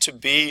seem to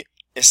be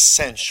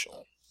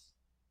essential.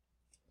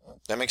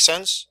 That makes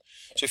sense?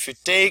 So if you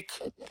take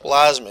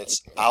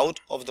plasmids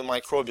out of the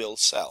microbial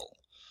cell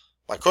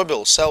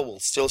will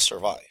still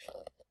survive.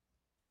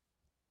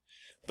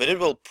 But it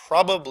will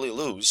probably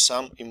lose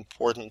some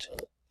important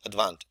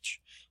advantage.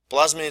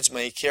 Plasmids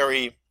may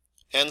carry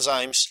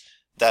enzymes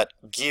that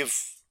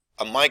give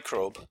a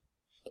microbe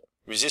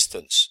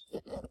resistance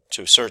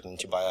to certain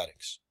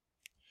antibiotics.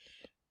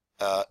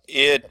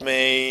 It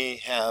may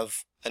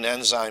have an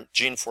enzyme,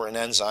 gene for an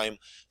enzyme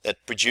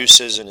that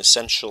produces an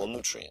essential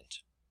nutrient.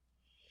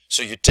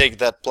 So you take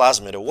that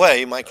plasmid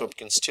away, microbe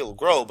can still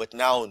grow, but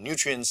now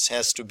nutrients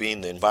has to be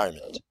in the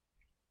environment.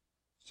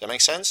 Does that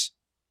make sense?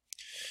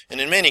 And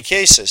in many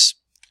cases,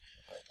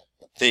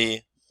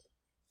 the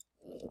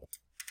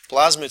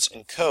plasmids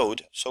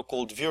encode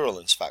so-called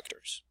virulence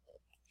factors.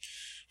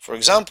 For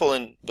example,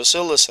 in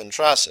Bacillus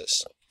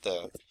anthracis,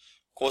 the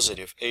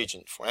causative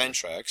agent for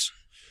anthrax,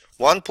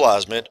 one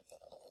plasmid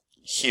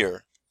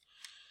here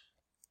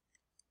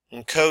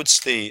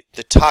encodes the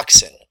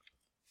toxin,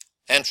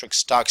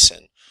 anthrax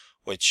toxin,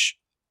 which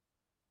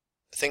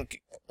I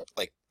think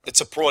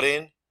it's a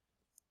protein.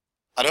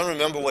 I don't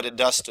remember what it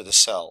does to the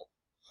cell.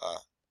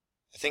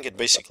 I think it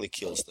basically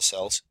kills the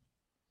cells.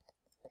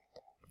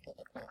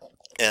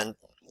 And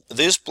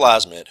this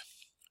plasmid,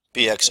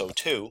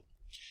 PXO2,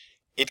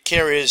 it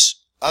carries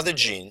other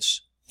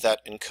genes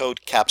that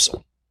encode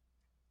capsule.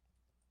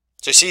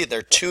 So you see, there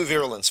are two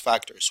virulence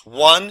factors.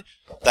 One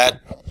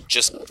that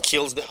just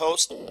kills the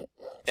host,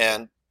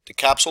 and the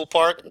capsule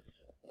part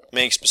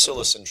makes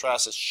Bacillus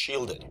anthracis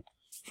shielded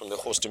from the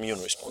host immune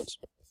response.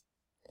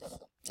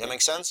 That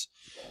makes sense?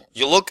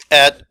 You look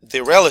at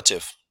the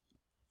relative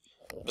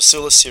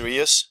Bacillus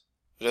cereus,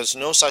 it has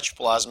no such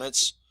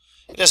plasmids.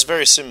 It has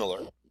very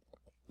similar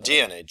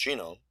DNA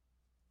genome,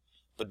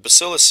 but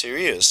Bacillus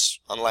cereus,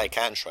 unlike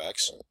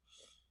anthrax,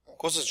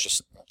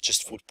 causes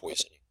just food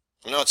poisoning.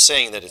 I'm not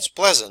saying that it's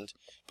pleasant,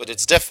 but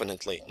it's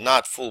definitely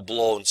not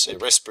full-blown, say,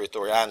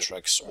 respiratory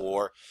anthrax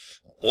or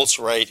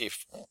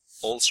ulcerative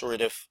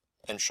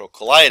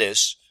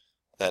enterocolitis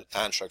that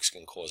anthrax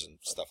can cause and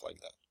stuff like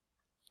that.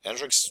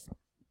 Anthrax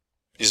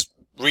is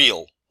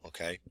real,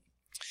 okay?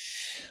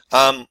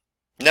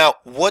 Now,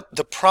 what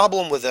the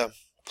problem with the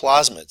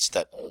plasmids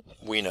that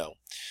we know?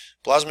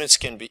 Plasmids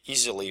can be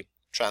easily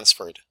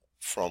transferred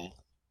from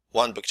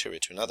one bacteria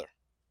to another.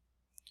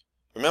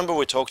 Remember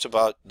we talked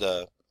about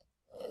the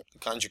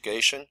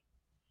conjugation,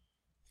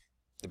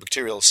 the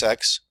bacterial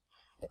sex?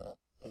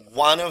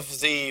 One of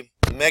the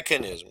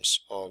mechanisms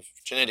of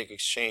genetic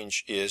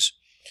exchange is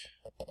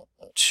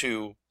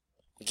to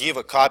give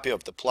a copy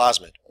of the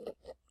plasmid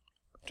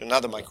to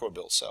another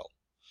microbial cell.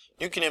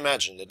 You can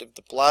imagine that if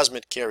the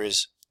plasmid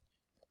carries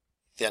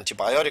the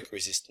antibiotic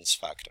resistance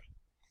factor,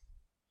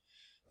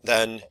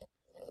 then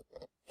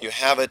you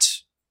have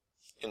it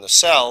in the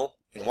cell,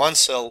 in one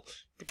cell,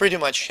 you pretty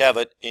much have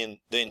it in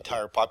the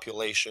entire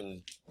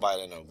population by, I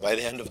don't know, by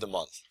the end of the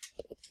month.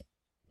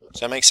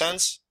 Does that make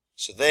sense?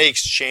 So they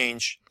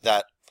exchange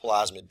that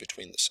plasmid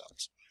between the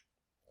cells.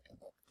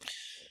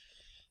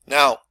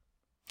 Now,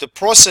 the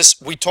process,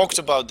 we talked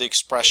about the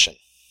expression,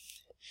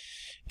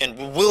 and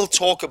we will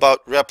talk about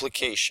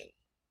replication.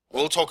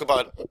 We'll talk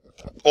about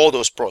all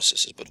those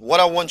processes, but what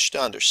I want you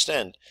to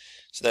understand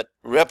is that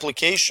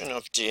replication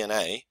of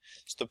DNA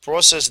is the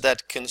process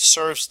that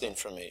conserves the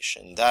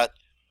information, that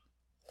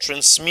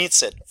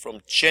transmits it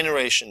from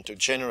generation to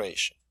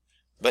generation.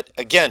 But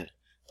again,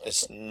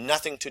 it's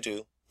nothing to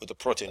do with the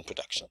protein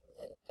production.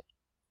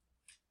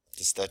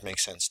 Does that make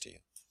sense to you?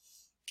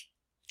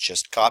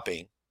 Just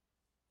copying,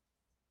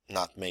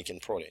 not making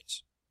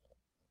proteins.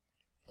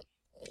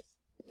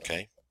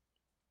 Okay?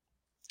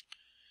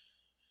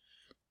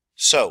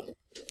 So,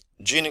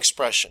 gene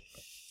expression.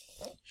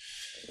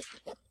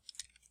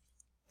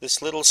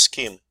 This little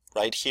scheme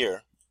right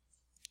here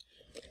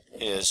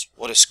is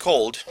what is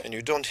called, and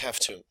you don't have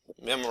to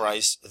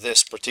memorize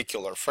this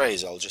particular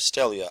phrase, I'll just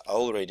tell you, I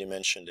already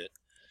mentioned it,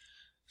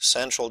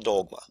 central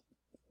dogma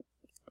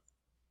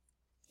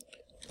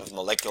of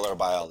molecular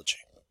biology.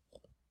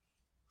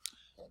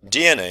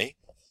 DNA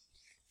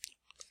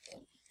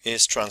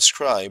is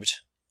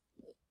transcribed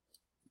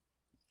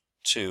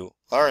to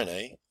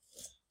RNA.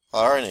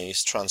 RNA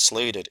is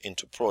translated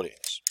into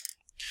proteins.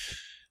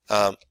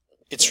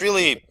 It's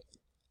really,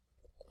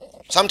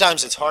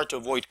 sometimes it's hard to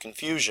avoid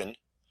confusion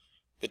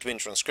between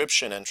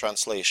transcription and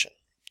translation.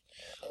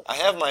 I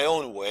have my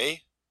own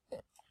way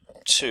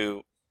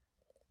to,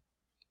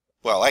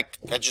 well, I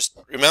just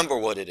remember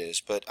what it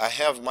is, but I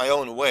have my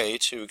own way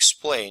to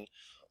explain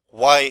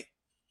why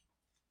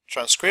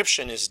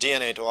transcription is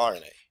DNA to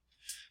RNA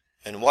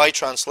and why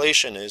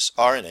translation is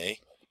RNA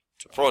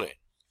to protein.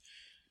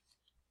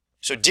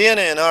 So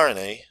DNA and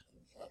RNA,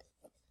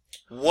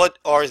 what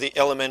are the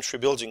elementary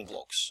building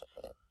blocks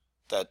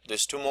that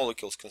these two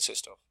molecules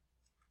consist of?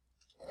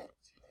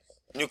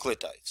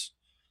 Nucleotides.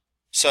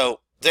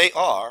 So they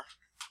are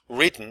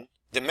written,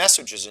 the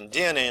messages in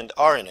DNA and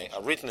RNA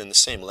are written in the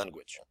same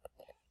language.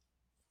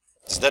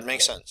 Does that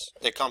make sense?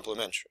 They're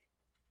complementary.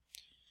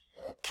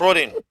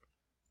 Protein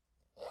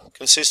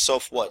consists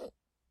of what?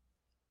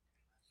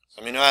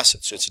 Amino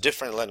acids, so it's a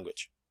different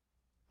language,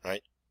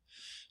 right?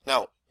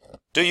 Now,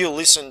 do you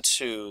listen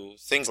to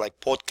things like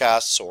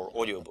podcasts or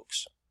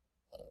audiobooks?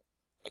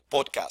 Like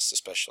podcasts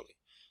especially.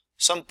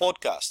 Some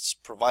podcasts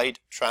provide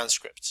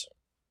transcripts.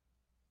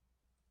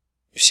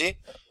 You see?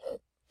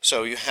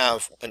 So you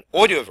have an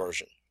audio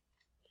version,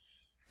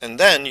 and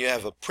then you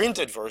have a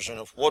printed version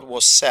of what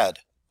was said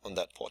on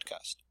that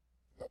podcast.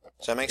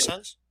 Does that make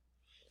sense?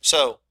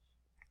 So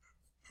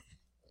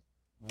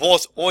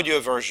both audio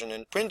version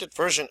and printed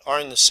version are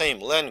in the same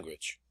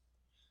language.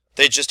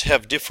 They just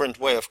have different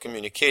way of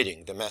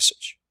communicating the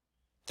message.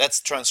 That's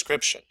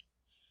transcription.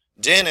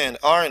 DNA and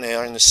RNA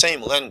are in the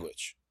same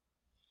language.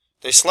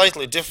 They're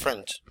slightly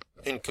different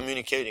in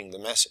communicating the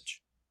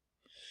message.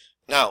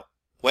 Now,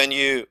 when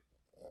you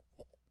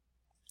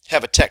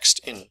have a text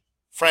in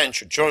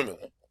French or German,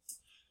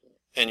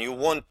 and you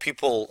want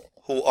people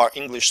who are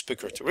English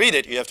speakers to read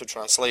it, you have to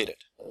translate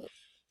it.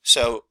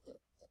 So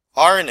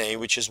RNA,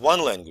 which is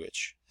one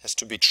language, has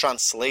to be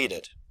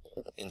translated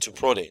into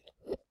protein,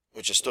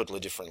 which is totally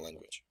different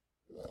language.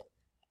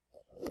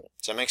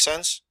 Does that make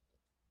sense?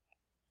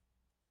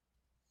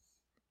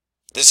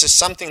 This is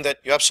something that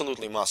you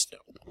absolutely must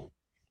know.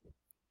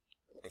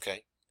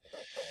 Okay?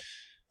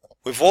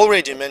 We've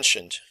already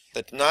mentioned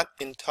that not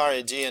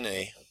entire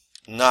DNA,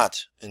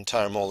 not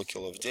entire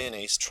molecule of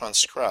DNA is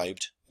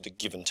transcribed at a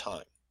given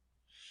time.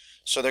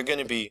 So there are going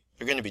to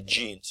be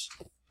genes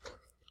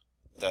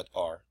that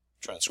are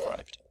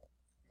transcribed.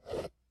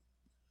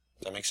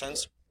 That makes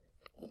sense?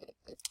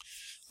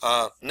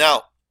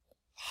 Now,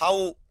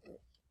 how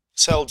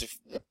cell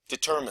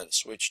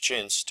determines which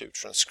genes to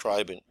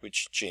transcribe and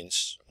which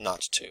genes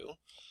not to?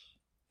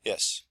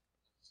 Yes?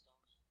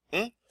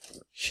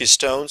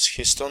 Histones,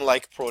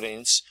 histone-like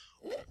proteins.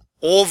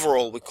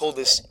 Overall, we call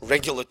this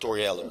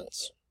regulatory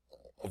elements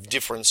of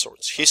different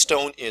sorts.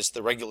 Histone is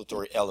the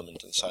regulatory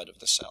element inside of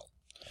the cell.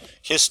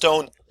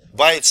 Histone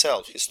by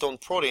itself, histone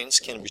proteins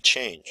can be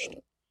changed.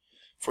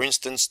 For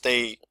instance,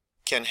 they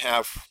can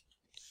have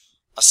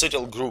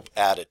acetyl group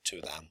added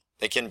to them.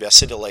 They can be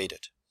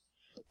acetylated.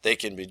 They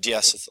can be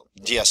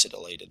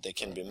deacetylated. They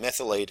can be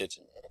methylated,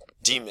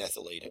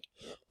 demethylated.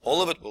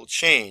 All of it will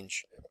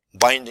change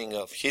binding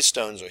of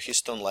histones or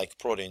histone-like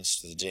proteins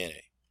to the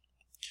DNA.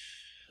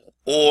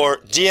 Or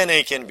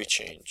DNA can be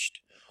changed.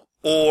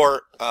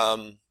 Or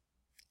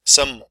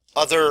some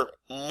other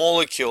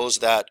molecules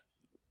that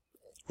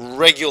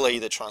regulate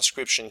the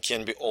transcription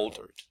can be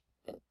altered.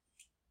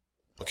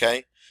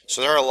 Okay?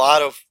 So there are a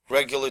lot of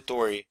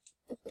regulatory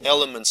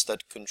elements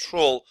that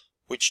control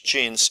which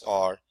genes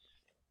are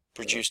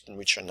produced and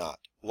which are not.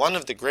 One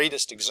of the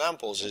greatest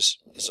examples is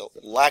a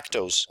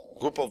lactose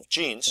group of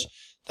genes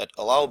that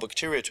allow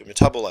bacteria to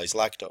metabolize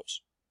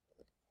lactose.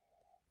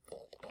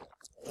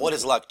 What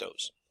is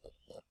lactose?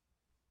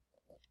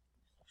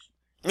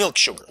 Milk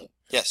sugar.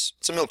 Yes,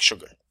 it's a milk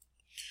sugar.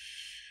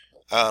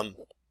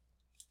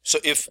 So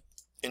if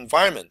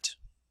environment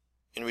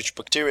in which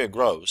bacteria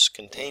grows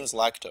contains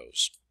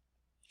lactose,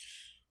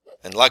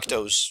 and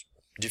lactose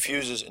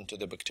diffuses into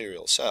the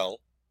bacterial cell,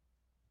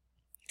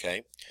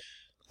 okay,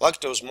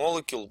 lactose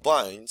molecule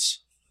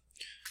binds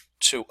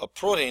to a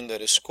protein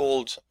that is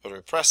called a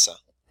repressor.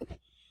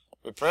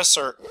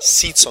 Repressor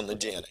sits on the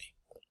DNA.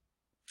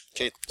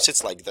 Okay, it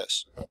sits like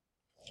this.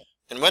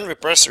 And when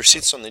repressor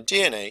sits on the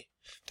DNA,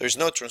 there's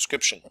no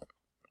transcription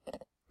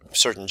of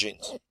certain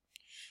genes.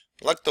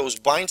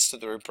 Lactose binds to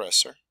the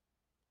repressor.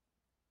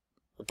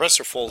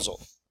 Repressor falls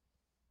off.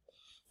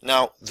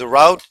 Now the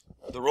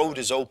road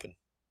is open.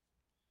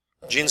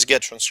 Genes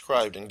get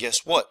transcribed, and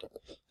guess what?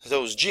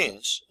 Those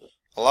genes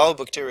allow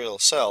bacterial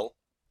cell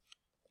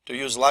to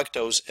use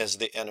lactose as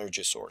the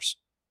energy source.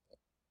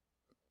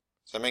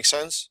 Does that make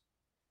sense?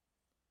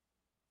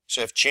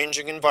 So you have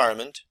changing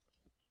environment,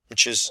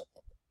 which is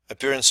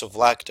appearance of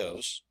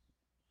lactose.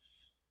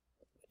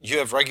 You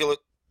have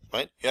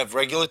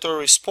regulatory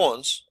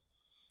response.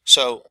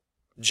 So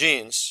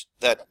genes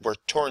that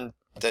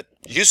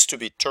used to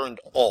be turned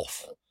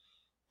off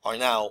are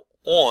now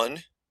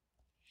on,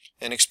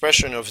 and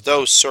expression of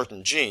those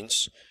certain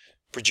genes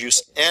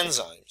produce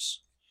enzymes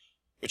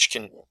which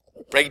can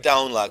break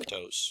down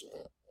lactose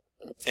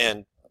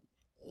and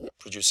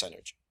produce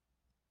energy.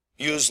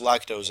 Use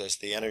lactose as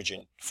the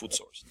energy food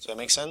source. Does that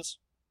make sense?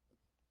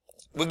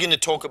 We're going to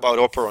talk about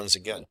operons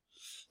again.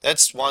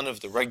 That's one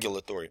of the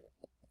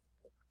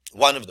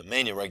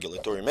many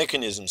regulatory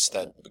mechanisms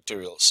that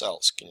bacterial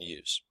cells can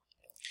use.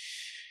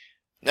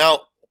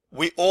 Now,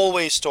 we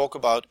always talk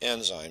about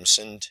enzymes,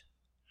 and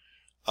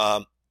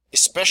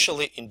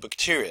especially in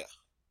bacteria,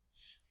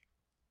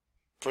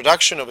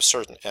 production of a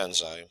certain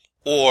enzyme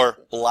or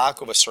lack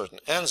of a certain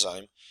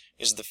enzyme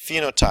is the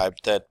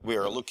phenotype that we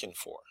are looking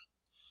for.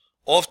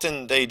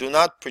 Often they do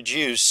not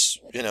produce,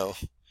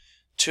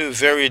 two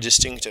very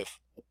distinctive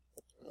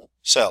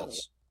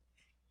cells.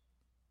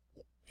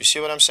 You see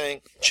what I'm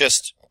saying?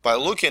 Just by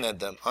looking at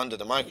them under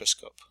the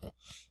microscope,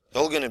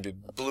 they're all going to be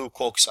blue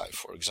cocci,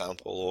 for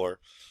example, or,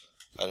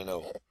 I don't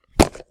know,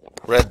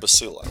 red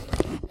bacilli.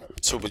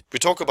 So we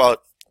talk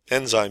about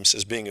enzymes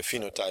as being a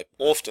phenotype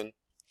often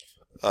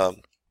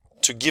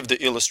to give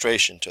the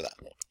illustration to that.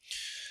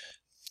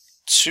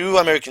 Two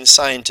American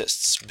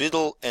scientists,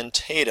 Biddle and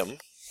Tatum,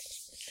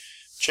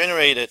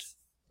 generated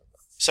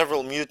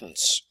several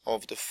mutants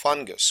of the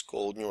fungus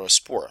called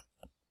neurospora.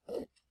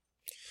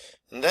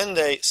 And then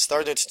they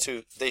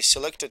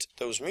selected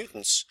those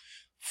mutants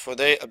for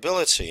their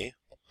ability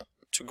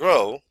to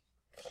grow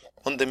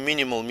on the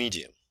minimal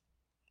medium.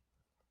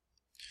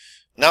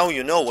 Now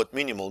you know what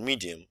minimal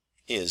medium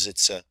is.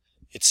 It's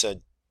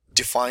a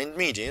defined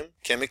medium,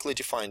 chemically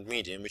defined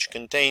medium, which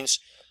contains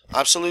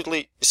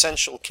absolutely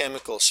essential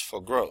chemicals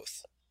for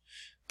growth,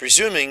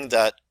 presuming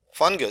that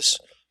fungus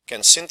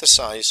can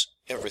synthesize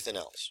everything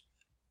else.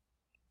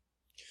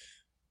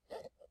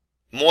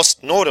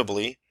 Most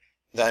notably,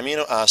 the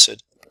amino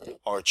acid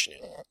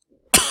arginine.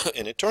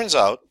 And it turns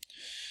out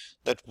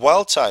that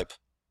wild-type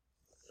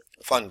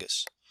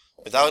fungus,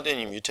 without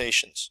any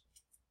mutations,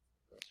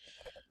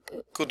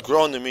 could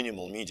grow in the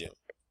minimal medium,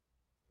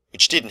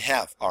 which didn't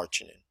have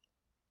arginine.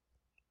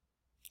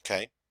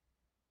 Okay?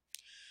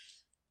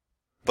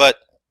 But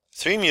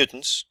 3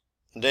 mutants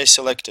they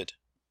selected,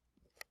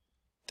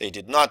 they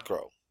did not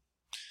grow.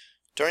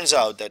 Turns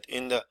out that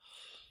in the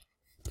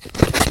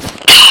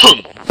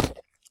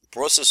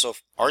process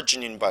of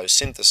arginine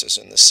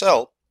biosynthesis in the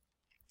cell,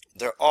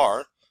 there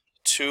are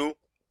 2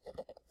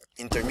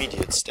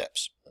 intermediate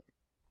steps.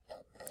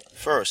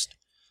 First,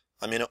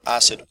 amino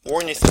acid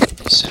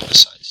ornithine is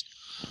synthesized.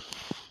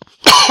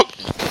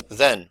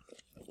 Then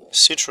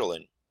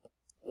citrulline,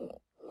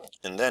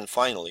 and then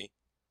finally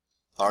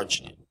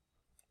arginine.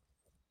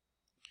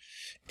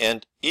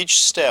 And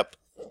each step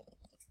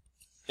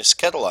is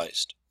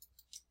catalyzed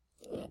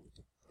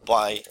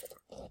by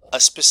a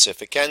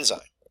specific enzyme.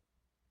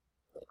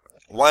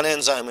 One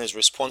enzyme is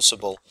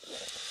responsible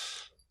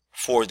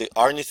for the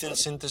ornithine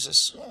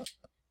synthesis,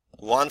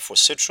 one for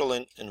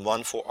citrulline, and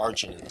one for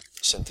arginine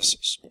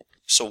synthesis.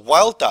 So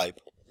wild-type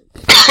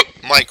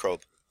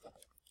microbe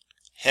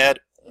had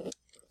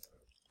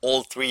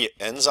all 3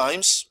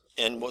 enzymes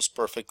and was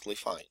perfectly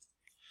fine,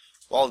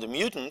 while the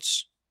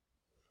mutants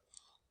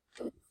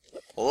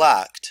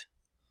lacked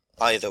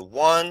either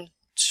 1,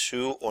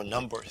 2, or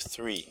number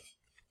 3.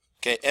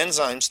 Okay,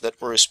 enzymes that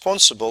were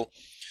responsible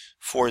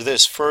for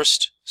this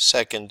first,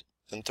 second,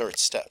 and third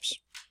steps.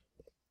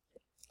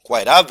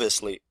 Quite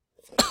obviously,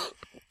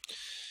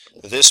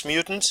 this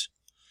mutant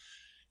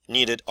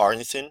needed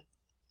ornithine,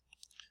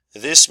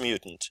 this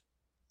mutant,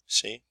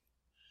 see,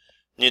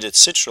 needed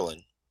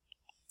citrulline,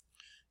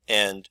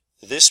 and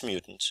this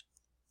mutant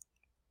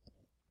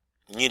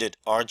needed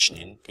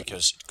arginine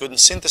because it couldn't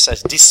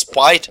synthesize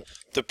despite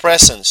the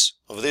presence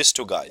of these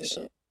 2 guys.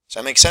 Does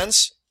that make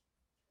sense?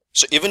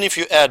 So even if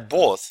you add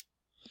both,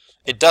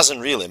 it doesn't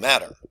really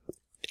matter.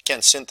 It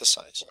can't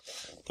synthesize.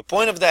 The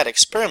point of that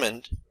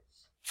experiment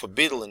for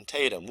Biddle and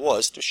Tatum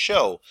was to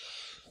show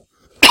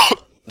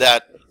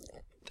that,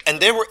 and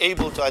they were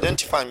able to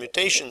identify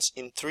mutations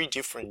in 3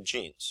 different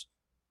genes.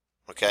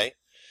 Okay?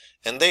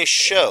 And they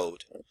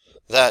showed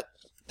that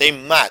they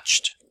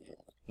matched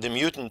the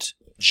mutant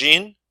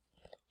gene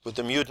with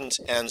the mutant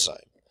enzyme.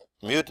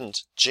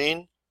 Mutant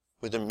gene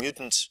with the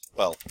mutant,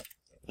 well,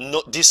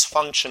 no,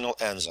 dysfunctional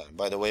enzyme.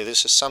 By the way,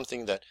 this is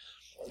something that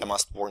I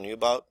must warn you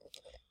about.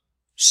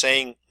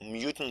 Saying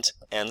mutant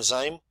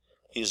enzyme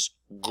is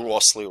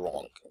grossly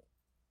wrong.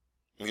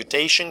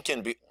 Mutation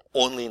can be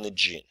only in a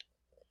gene.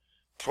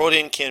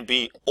 Protein can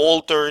be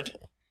altered,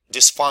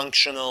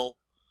 dysfunctional,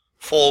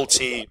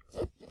 faulty,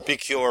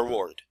 pick your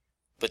word,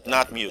 but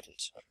not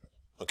mutant.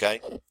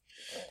 Okay?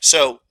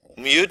 So,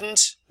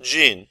 mutant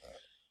gene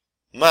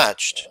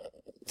matched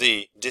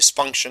the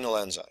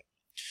dysfunctional enzyme.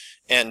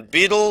 And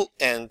Biddle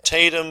and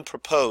Tatum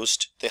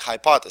proposed the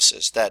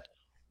hypothesis that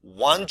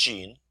one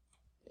gene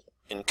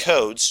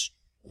encodes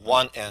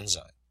one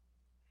enzyme.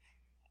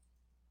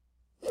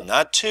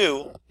 Not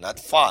 2, not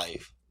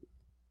 5,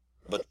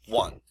 but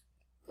 1.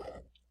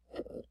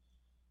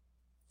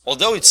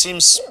 Although it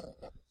seems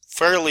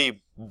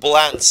fairly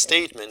bland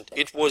statement,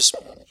 it was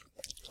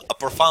a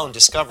profound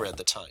discovery at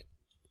the time,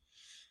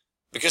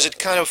 because it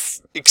kind of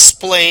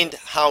explained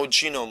how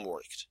genome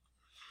worked.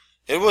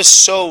 It was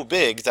so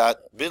big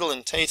that Biddle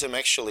and Tatum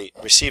actually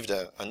received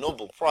a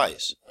Nobel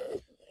Prize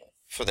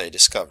for their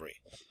discovery.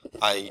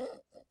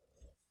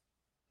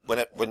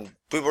 When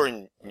we were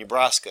in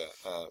Nebraska,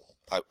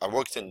 I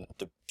worked in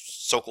the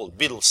so-called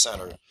Biddle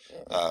Center.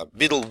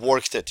 Biddle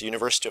worked at the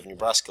University of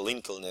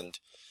Nebraska-Lincoln, and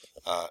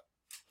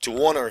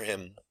to honor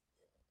him,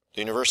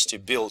 the university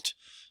built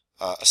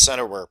a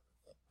center where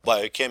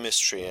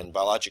biochemistry and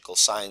biological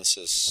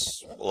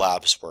sciences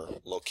labs were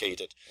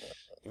located.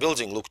 The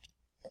building looked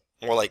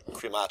more like a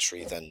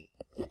crematory than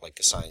like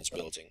a science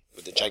building,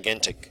 with the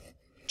gigantic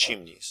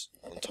chimneys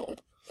on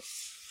top.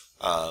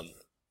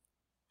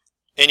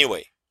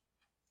 Anyway,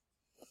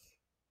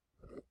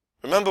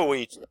 remember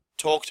we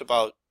talked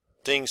about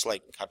things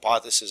like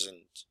hypothesis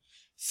and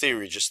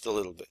theory just a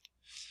little bit.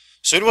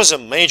 So it was a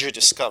major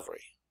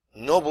discovery,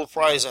 Nobel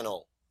Prize and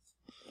all.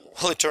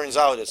 Well, it turns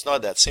out it's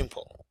not that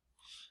simple.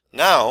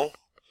 Now,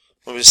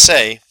 when we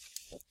say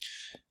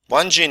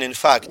one gene, in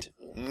fact,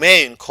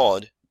 may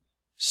encode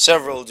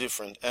several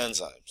different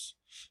enzymes,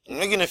 and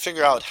we're going to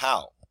figure out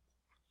how.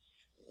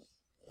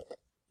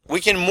 We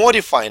can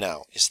modify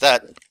now is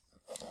that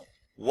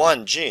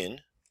one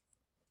gene,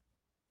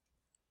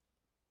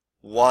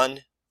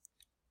 one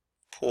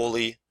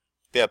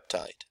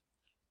polypeptide.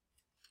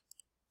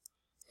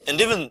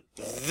 And even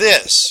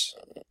this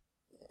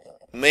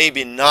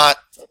maybe not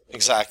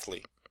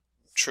exactly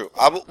true.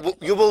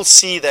 You will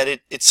see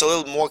that it's a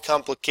little more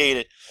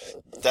complicated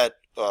that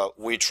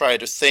we try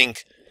to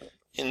think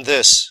in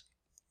this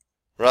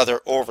rather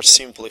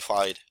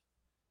oversimplified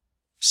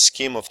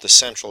scheme of the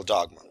central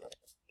dogma.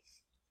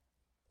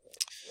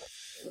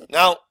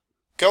 Now,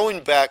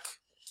 going back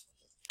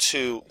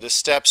to the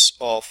steps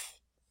of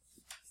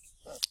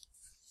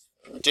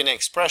DNA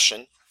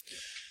expression,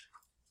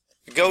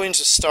 we're going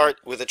to start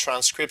with the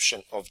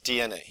transcription of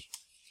DNA.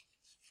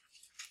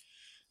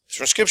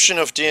 Transcription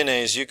of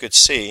DNA, as you could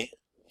see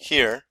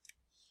here,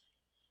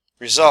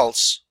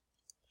 results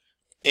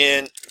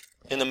in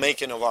the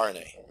making of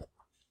RNA.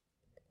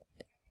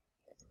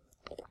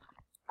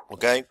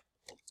 Okay?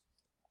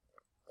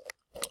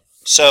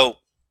 So,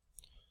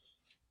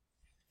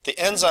 the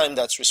enzyme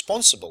that's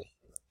responsible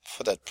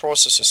for that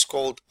process is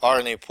called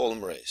RNA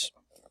polymerase.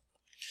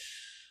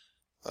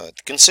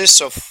 It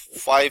consists of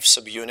 5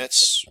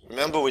 subunits.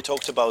 Remember we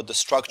talked about the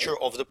structure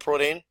of the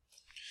protein?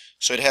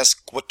 So it has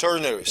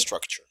quaternary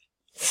structure.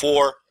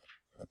 5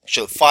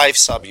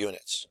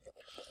 subunits.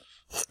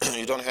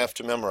 You don't have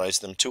to memorize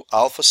them. 2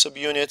 alpha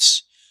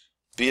subunits,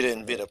 beta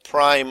and beta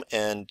prime,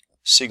 and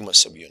sigma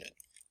subunit.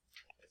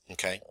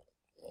 Okay?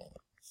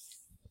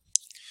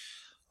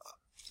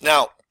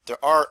 Now,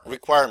 there are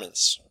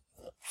requirements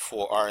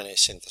for RNA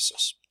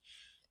synthesis.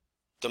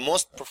 The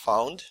most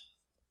profound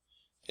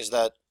is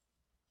that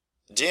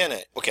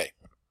DNA, okay,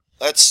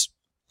 let's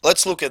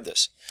look at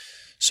this.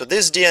 So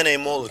this DNA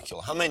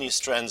molecule, how many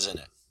strands in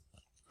it?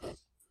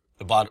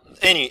 About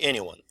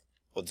anyone,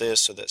 or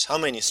this or this, how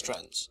many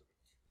strands?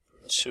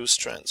 2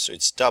 strands, so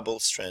it's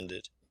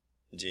double-stranded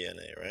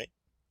DNA, right?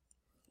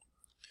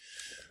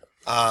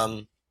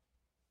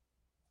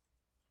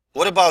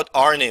 What about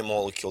RNA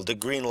molecule, the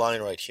green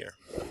line right here?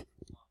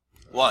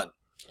 1.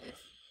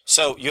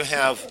 So you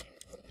have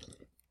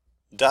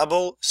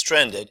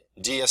double-stranded,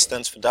 DS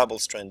stands for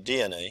double-strand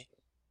DNA,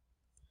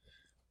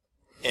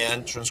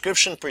 and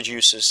transcription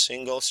produces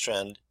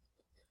single-strand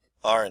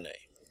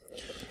RNA.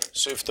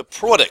 So if the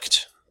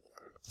product,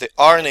 the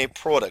RNA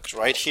product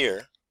right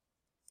here,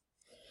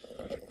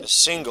 is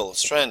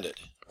single-stranded,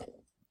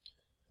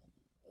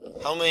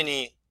 how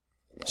many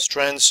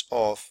strands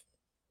of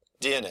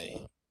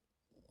DNA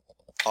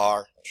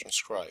are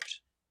transcribed?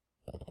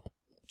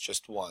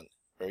 Just 1.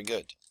 Very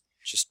good.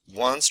 Just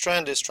 1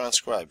 strand is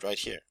transcribed right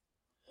here.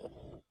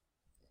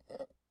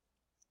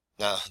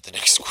 Now, the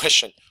next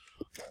question.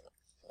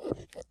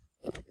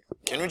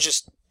 Can we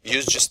just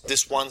use just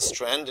this 1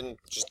 strand and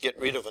just get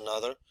rid of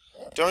another?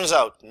 Turns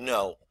out,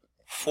 no.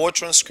 For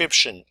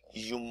transcription,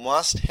 you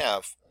must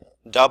have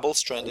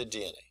double-stranded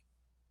DNA.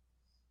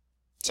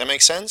 Does that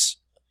make sense?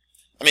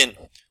 I mean,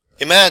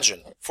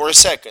 imagine for a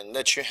second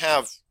that you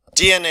have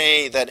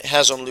DNA that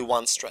has only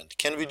 1 strand.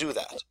 Can we do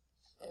that?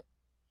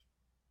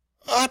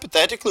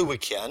 Hypothetically, we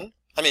can.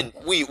 I mean,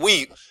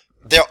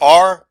 there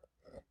are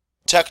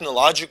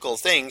technological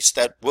things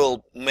that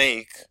will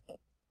make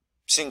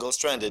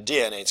single-stranded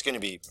DNA. It's going to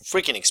be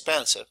freaking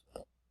expensive,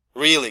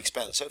 really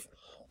expensive,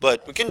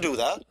 but we can do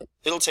that.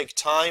 It'll take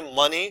time,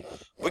 money.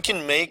 We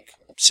can make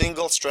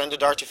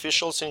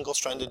artificial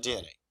single-stranded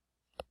DNA.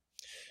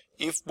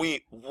 If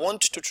we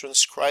want to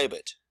transcribe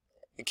it,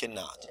 we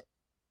cannot.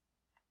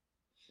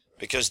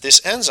 Because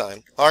this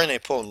enzyme,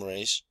 RNA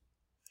polymerase,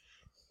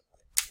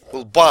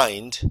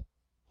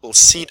 will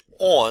sit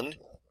on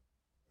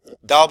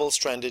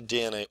double-stranded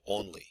DNA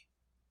only.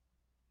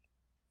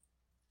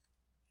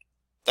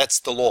 That's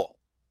the law.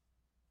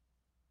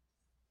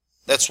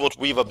 That's what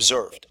we've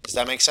observed. Does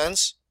that make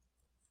sense?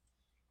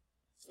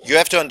 You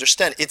have to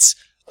understand, it's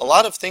a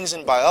lot of things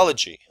in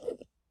biology.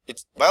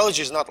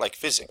 Biology is not like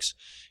physics.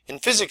 In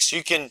physics,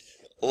 you can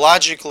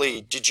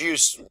logically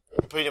deduce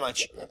pretty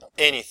much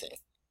anything.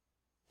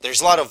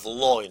 There's a lot of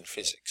law in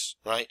physics,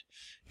 right?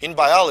 In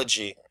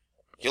biology,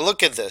 you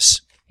look at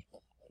this.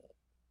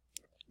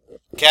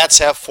 Cats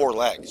have 4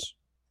 legs.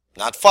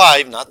 Not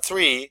 5, not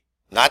 3,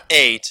 not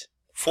 8,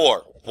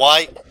 4.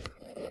 Why?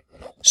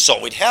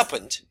 So it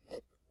happened.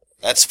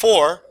 That's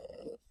 4.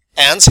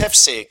 Ants have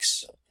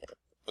 6.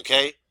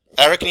 Okay?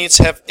 Arachnids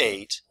have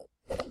 8.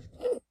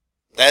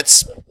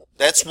 That's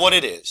what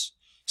it is.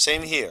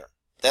 Same here.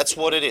 That's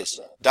what it is.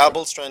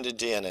 Double-stranded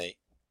DNA.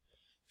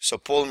 So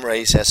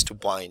polymerase has to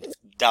bind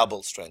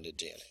double-stranded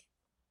DNA.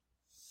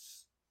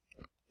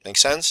 Make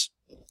sense?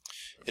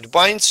 It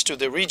binds to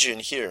the region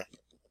here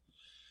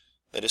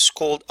that is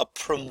called a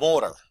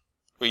promoter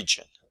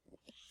region.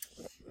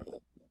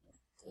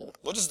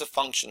 What is the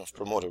function of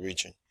promoter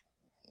region?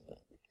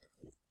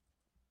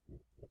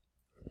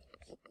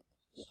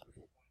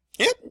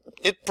 Yep,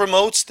 it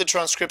promotes the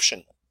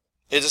transcription.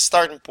 It's a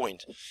starting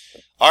point.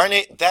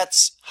 RNA,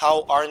 that's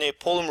how RNA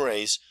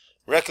polymerase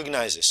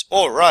recognizes,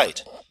 oh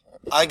right,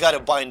 I gotta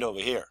bind over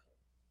here.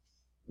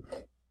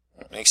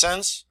 Make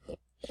sense?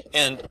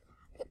 And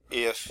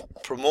if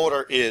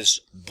promoter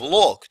is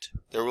blocked,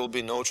 there will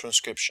be no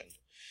transcription.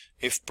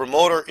 If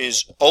promoter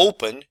is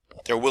open,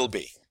 there will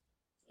be.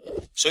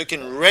 So you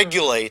can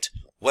regulate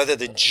whether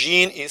the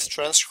gene is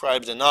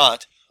transcribed or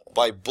not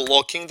by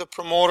blocking the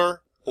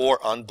promoter or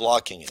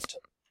unblocking it.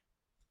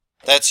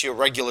 That's your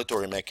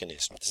regulatory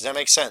mechanism. Does that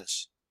make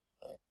sense?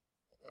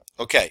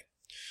 Okay.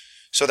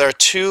 So there are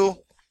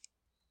two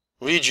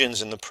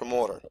regions in the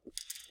promoter,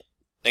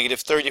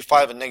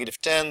 -35 and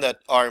 -10, that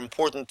are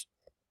important.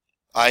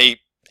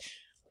 I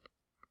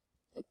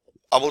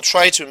will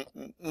try to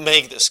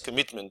make this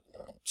commitment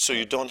so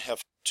you don't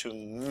have to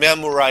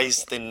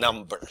memorize the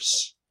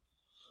numbers.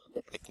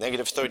 Like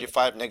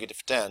 -35,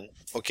 -10,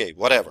 okay,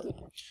 whatever.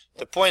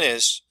 The point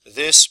is,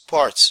 these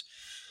parts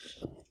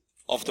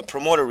of the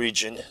promoter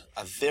region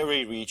are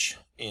very rich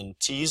in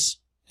T's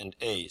and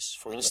A's.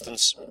 For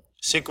instance,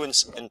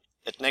 sequence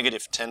at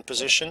 -10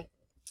 position,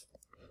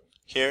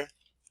 here,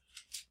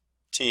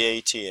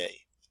 TA,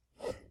 TA.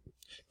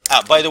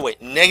 By the way,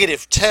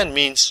 -10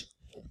 means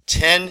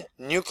 10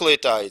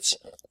 nucleotides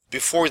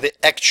before the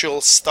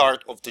actual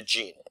start of the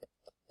gene.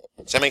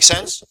 Does that make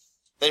sense?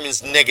 That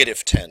means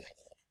 -10.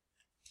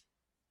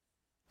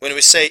 When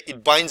we say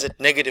it binds at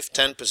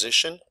 -10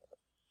 position,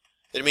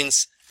 it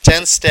means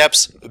 10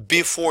 steps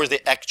before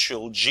the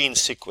actual gene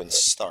sequence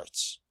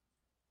starts.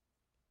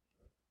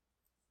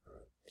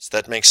 Does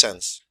that make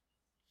sense?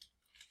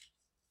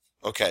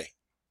 Okay.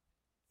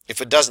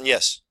 If it doesn't,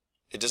 yes.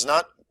 It does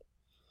not?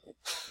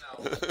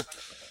 No.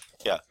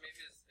 Yeah.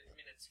 Maybe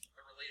it's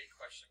a related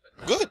question, but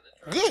not Good, on the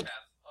direct good.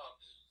 path.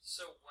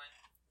 So when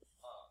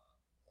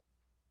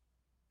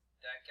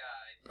that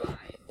guy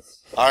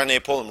binds RNA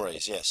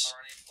polymerase, yes.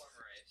 RNA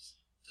polymerase,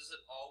 does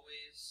it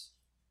always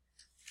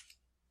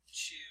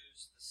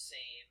choose the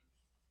same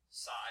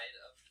side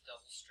of the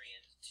double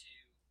strand to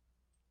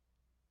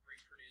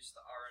reproduce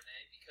the RNA?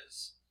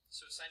 Because,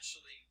 so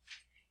essentially,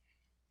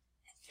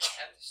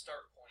 at the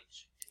start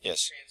point, if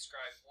Yes. you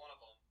transcribe one of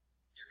them,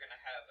 you're going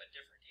to have a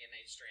different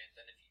DNA strand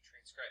than if you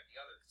transcribe the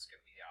other. It's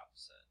going to be the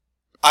opposite.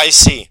 I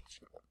see.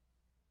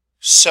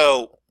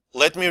 So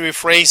let me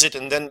rephrase it,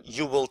 and then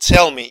you will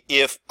tell me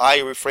if I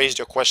rephrased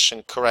your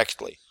question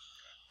correctly.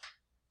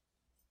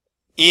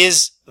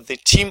 Is the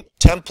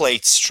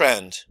template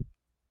strand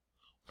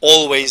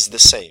always the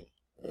same?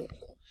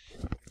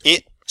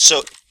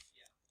 So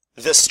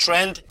the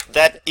strand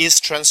that is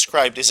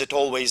transcribed, is it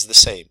always the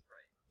same?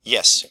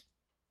 Yes.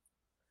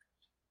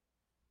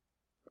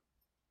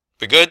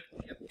 We good?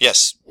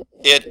 Yes.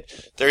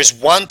 There is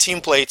one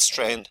template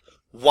strand,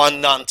 one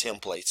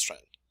non-template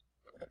strand.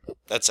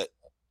 That's it.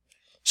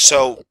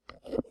 So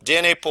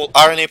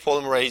RNA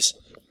polymerase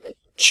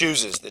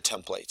chooses the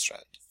template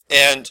strand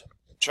and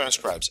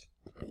transcribes it.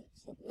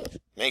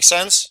 Make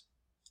sense?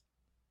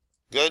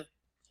 Good?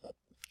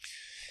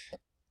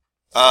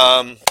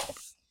 And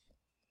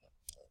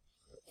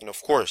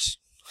of course,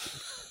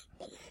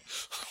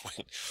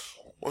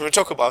 when we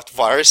talk about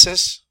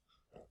viruses,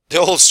 they're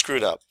all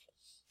screwed up.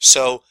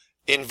 So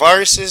in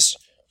viruses,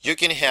 you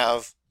can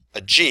have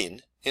a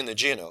gene in the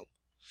genome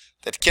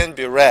that can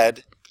be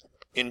read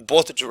in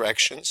both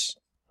directions,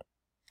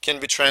 can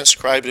be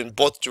transcribed in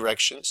both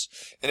directions,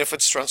 and if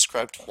it's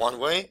transcribed one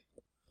way,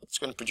 it's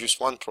going to produce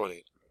one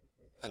protein.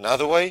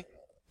 Another way,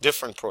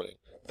 different protein.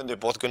 And they're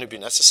both going to be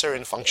necessary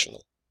and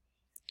functional.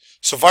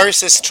 So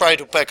viruses try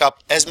to pack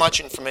up as much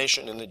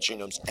information in the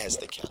genomes as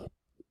they can.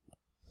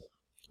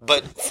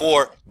 But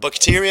for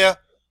bacteria,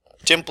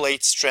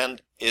 template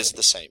strand is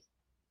the same.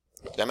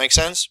 Does that make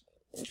sense?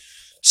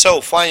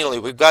 So finally,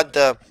 we've got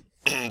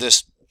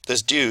this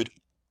dude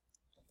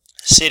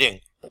sitting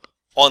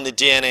on the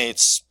DNA.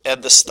 It's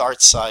at the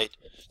start site.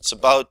 It's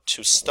about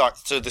to start.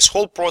 So this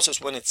whole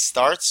process, when it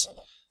starts,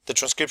 the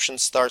transcription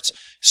starts,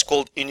 is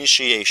called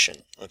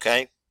initiation.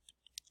 Okay?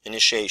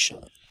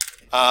 Initiation.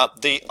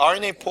 The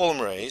RNA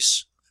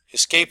polymerase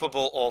is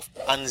capable of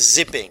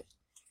unzipping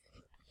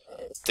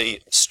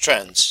the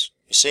strands.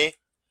 You see?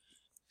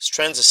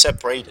 Strands are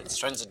separated.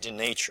 Strands are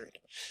denatured.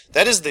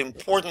 That is the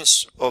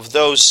importance of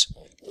those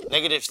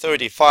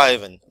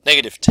 -35 and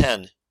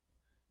 -10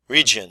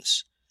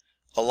 regions.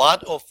 A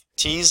lot of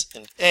T's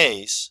and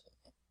A's.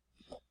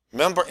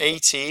 Remember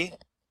AT?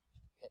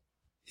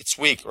 It's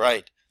weak,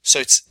 right? So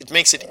it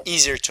makes it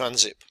easier to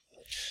unzip.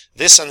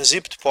 This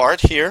unzipped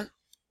part here,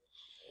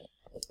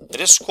 it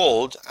is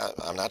called,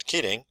 I'm not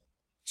kidding,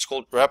 it's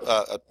called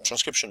a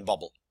transcription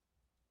bubble.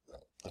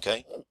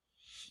 Okay?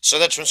 So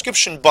that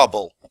transcription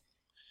bubble,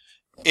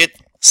 it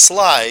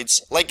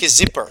slides like a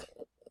zipper.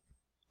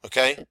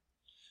 Okay?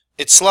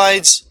 It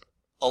slides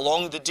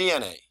along the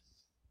DNA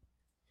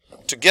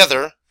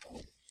together,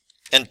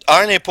 and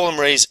RNA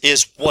polymerase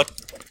is what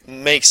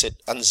makes it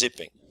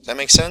unzipping. Does that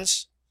make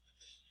sense?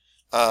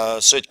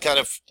 So it kind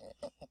of,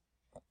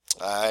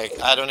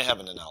 I don't have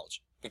an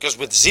analogy. Because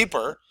with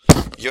zipper,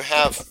 you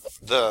have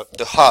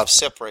the halves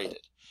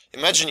separated.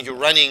 Imagine you're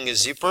running a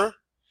zipper,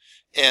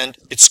 and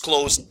it's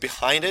closed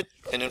behind it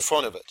and in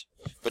front of it,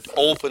 but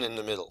open in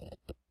the middle,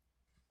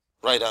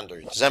 right under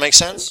it. Does that make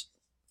sense?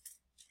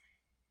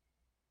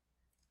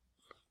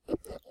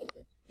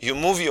 You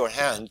move your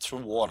hand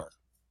through water.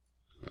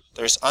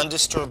 There's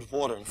undisturbed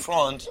water in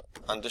front,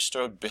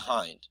 undisturbed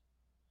behind.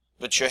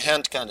 But your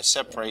hand kind of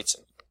separates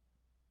it.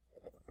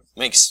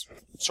 Makes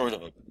sort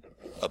of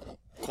a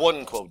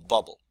quote-unquote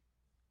bubble.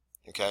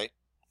 Okay?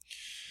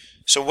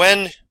 So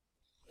when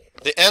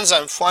the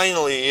enzyme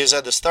finally is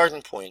at the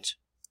starting point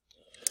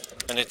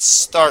and it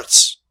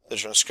starts the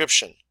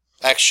transcription,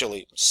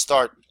 actually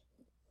start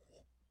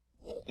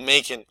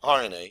making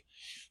RNA,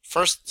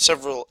 first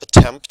several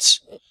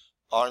attempts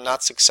are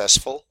not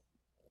successful.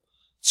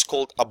 It's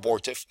called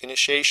abortive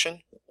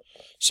initiation.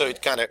 So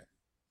it kind of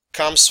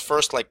comes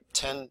first like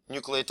 10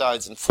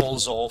 nucleotides and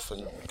falls off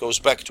and goes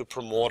back to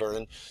promoter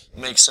and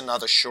makes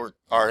another short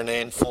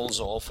RNA and falls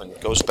off and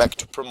goes back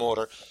to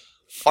promoter.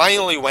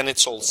 Finally, when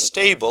it's all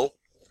stable,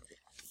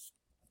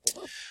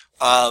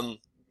 the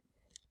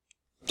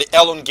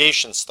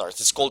elongation starts.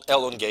 It's called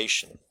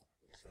elongation.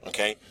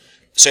 Okay,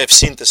 so I have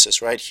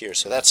synthesis right here.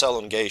 So that's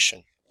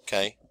elongation.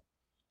 Okay,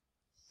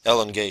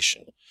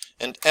 elongation,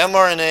 and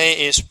mRNA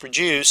is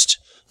produced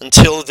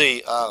until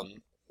the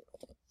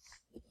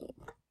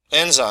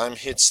enzyme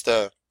hits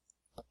the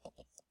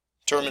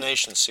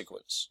termination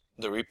sequence,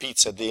 the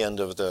repeats at the end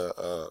of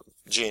the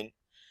gene.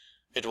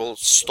 It will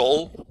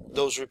stall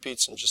those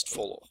repeats and just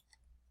fall off.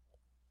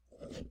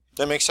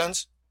 That makes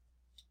sense?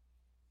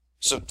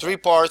 So 3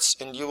 parts,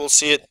 and you will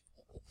see it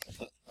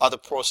in other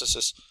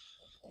processes.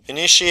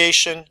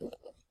 Initiation,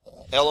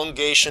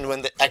 elongation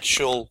when the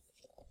actual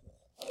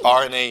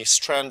RNA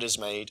strand is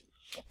made,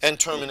 and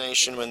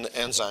termination when the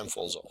enzyme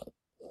falls off.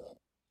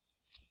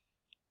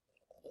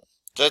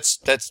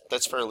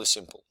 That's fairly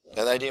simple.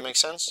 That idea makes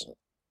sense?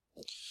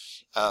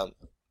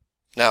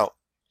 Now,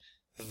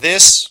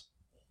 this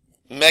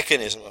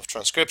mechanism of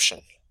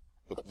transcription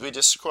that we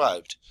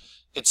described,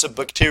 it's a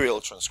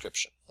bacterial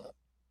transcription.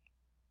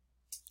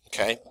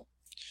 Okay?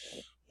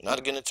 We're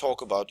not going to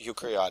talk about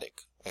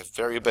eukaryotic. I have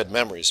very bad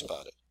memories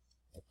about it.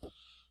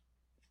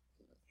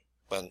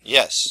 But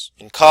yes,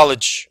 in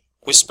college,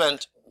 we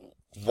spent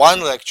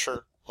 1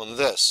 lecture on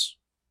this,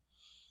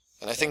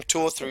 and I think 2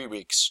 or 3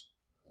 weeks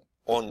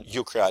on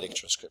eukaryotic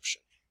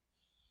transcription.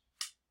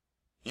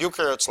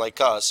 Eukaryotes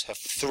like us have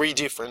 3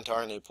 different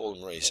RNA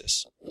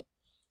polymerases,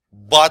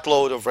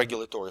 buttload of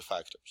regulatory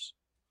factors.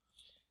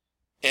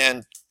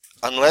 And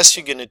unless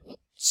you're going to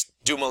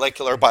do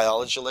molecular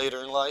biology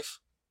later in life,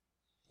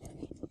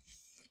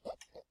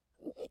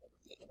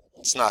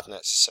 it's not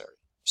necessary.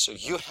 So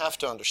you have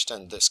to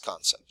understand this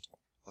concept,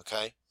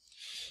 okay?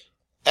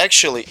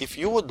 Actually, if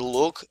you would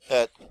look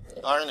at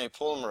RNA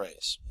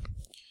polymerase,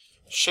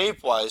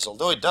 shape-wise,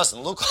 although it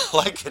doesn't look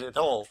like it at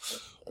all,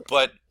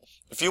 but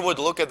if you would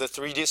look at the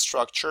 3D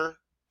structure,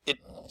 it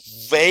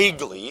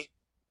vaguely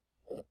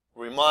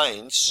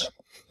reminds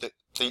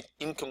the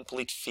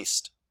incomplete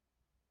fist.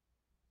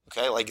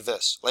 Okay, like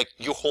this, like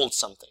you hold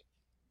something.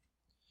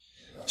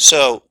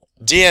 So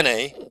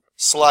DNA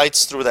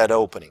slides through that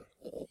opening.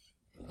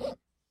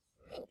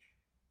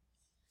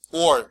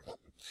 Or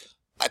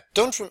I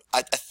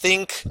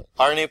think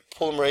RNA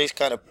polymerase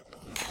kind of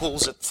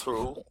pulls it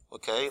through,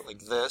 okay,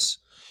 like this,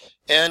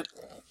 and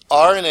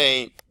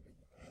RNA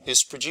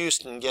is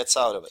produced and gets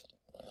out of it.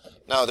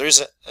 Now there's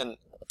a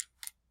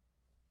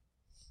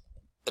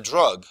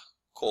drug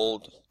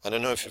called, I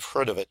don't know if you've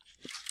heard of it,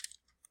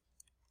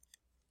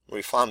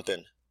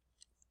 rifampin,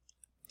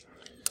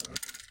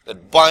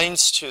 that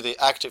binds to the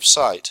active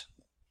site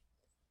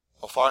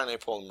of RNA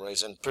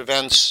polymerase and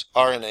prevents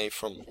RNA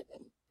from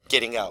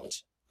getting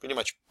out. Pretty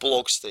much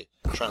blocks the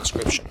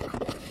transcription.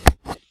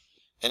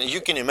 And you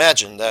can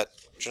imagine that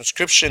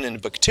transcription in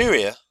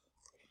bacteria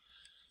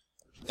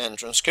and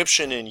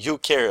transcription in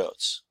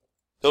eukaryotes,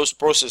 those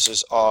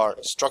processes are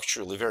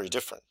structurally very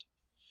different.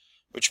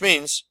 Which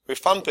means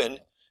rifampin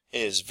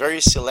is a very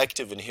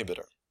selective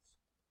inhibitor.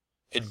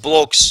 It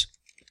blocks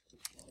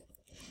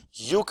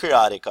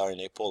eukaryotic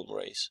RNA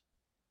polymerase.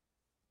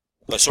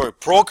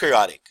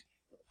 Prokaryotic.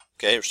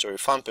 Okay, so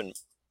rifampin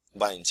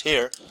binds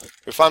here.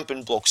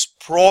 Rifampin blocks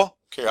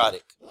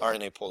prokaryotic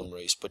RNA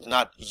polymerase, but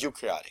not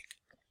eukaryotic.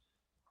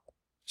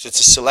 So it's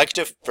a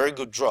selective, very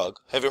good drug.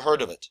 Have you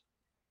heard of it?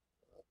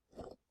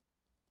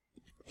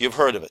 You've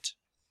heard of it.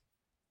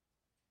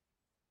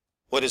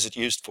 What is it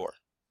used for?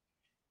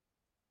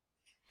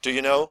 Do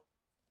you know?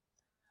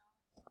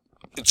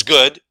 It's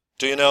good.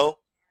 Do you know?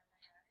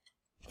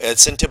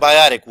 It's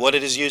antibiotic. What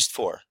it is used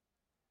for?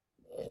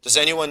 Does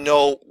anyone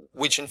know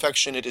which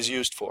infection it is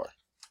used for?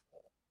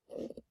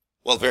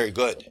 Well, very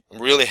good.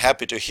 I'm really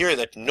happy to hear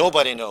that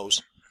nobody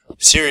knows.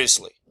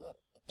 Seriously.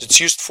 It's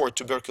used for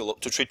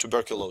to treat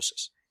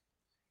tuberculosis.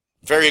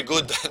 Very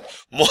good that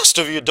most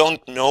of you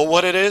don't know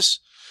what it is,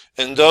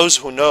 and those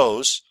who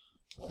knows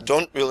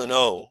don't really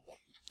know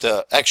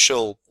the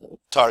actual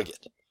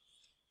target.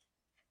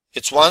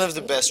 It's one of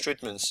the best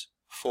treatments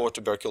for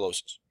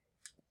tuberculosis.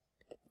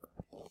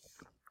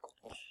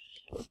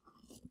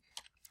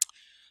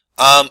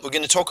 We're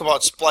going to talk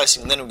about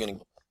splicing, and then we're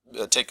going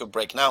to take a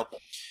break. Now,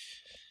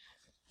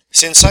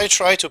 since I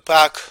try to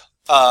pack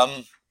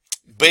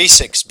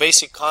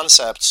basic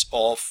concepts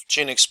of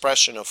gene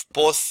expression of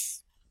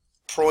both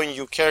pro and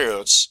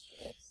eukaryotes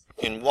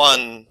in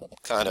one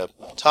kind of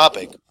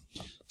topic,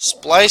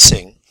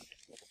 splicing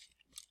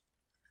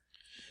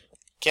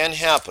can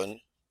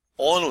happen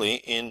only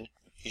in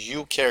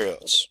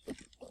eukaryotes.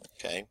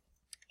 Okay.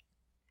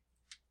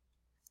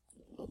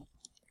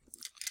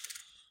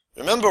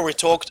 Remember we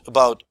talked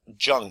about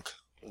junk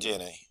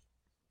DNA.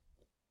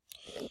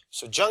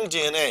 So junk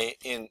DNA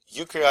in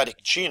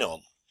eukaryotic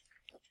genome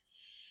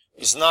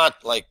is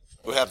not like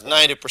we have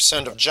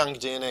 90% of junk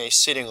DNA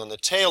sitting on the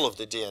tail of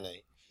the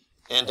DNA,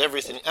 and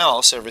everything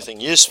else,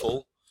 everything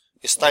useful,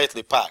 is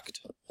tightly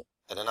packed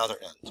at another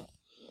end.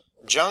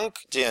 Junk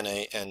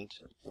DNA and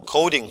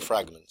coding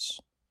fragments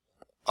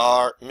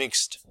are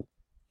mixed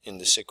in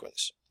the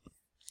sequence.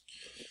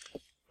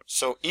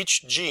 So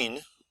each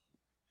gene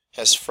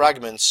has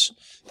fragments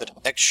that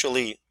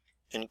actually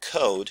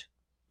encode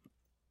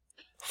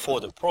for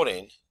the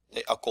protein.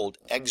 They are called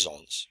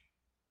exons.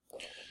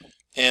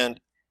 And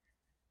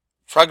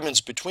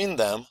fragments between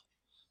them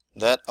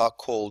that are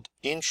called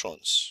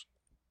introns.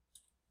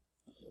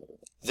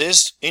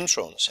 These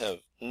introns have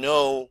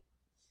no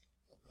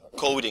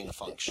coding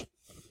function.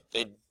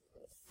 They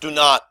do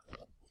not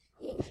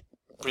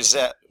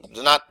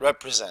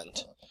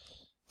represent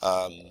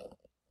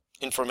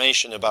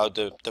information about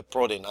the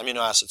protein amino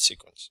acid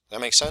sequence.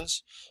 That makes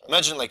sense?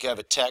 Imagine like you have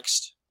a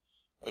text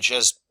which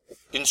has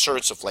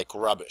inserts of like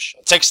rubbish.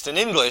 Text in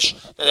English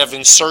that have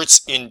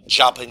inserts in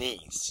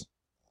Japanese.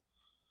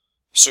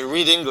 So you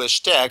read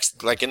English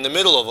text, like in the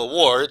middle of a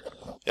word,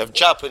 you have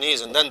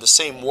Japanese, and then the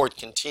same word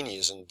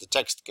continues and the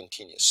text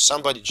continues.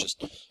 Somebody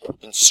just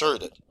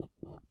inserted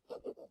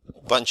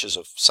bunches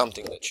of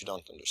something that you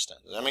don't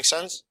understand. Does that make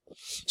sense?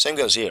 Same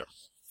goes here.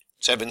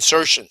 So you have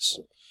insertions,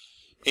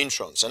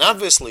 introns, and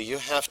obviously you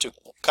have to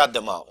cut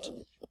them out.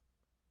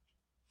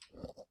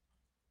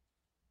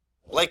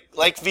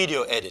 Like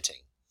video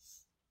editing.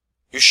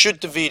 You shoot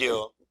the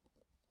video,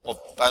 or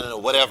I don't know,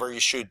 whatever you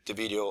shoot the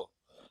video,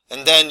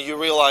 and then you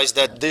realize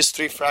that these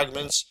three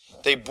fragments,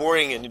 they're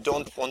boring and you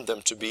don't want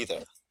them to be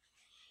there.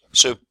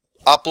 So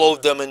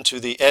upload them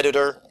into the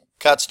editor,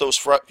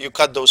 you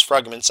cut those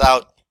fragments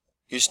out,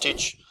 you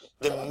stitch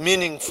the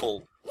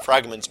meaningful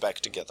fragments back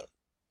together.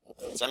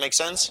 Does that make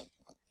sense?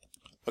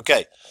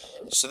 Okay,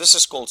 so this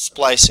is called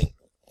splicing.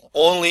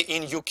 Only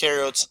in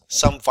eukaryotes,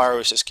 some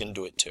viruses can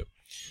do it too.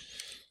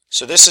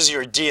 So this is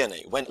your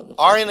DNA. When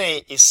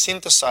RNA is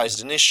synthesized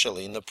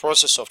initially in the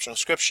process of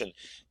transcription,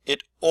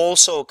 it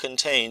also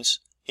contains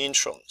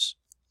introns.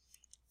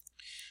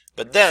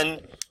 But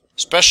then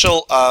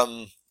special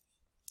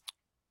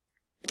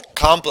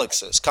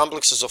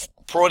complexes of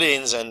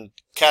proteins and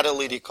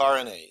catalytic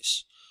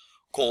RNAs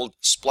called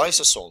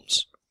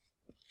spliceosomes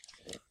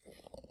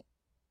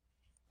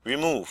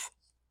remove.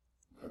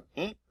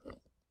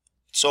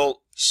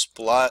 So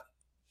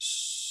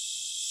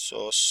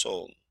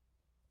spliceosome.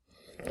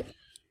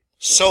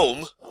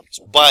 Some is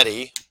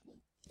body,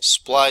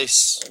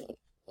 splice,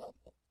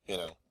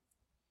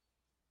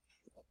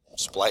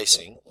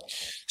 splicing.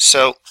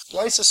 So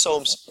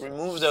spliceosomes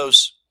remove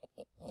those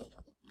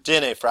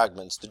DNA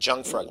fragments, the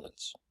junk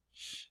fragments,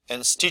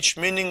 and stitch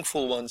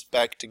meaningful ones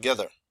back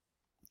together.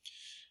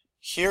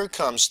 Here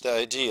comes the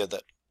idea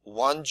that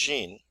one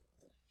gene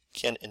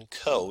can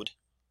encode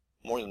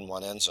more than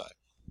one enzyme.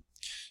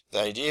 The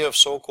idea of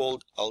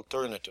so-called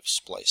alternative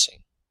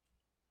splicing.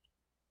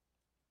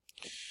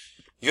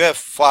 You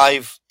have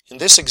in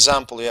this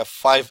example, you have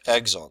 5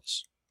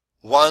 exons.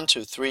 1,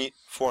 2, 3,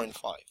 4, and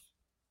 5.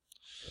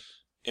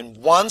 In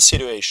one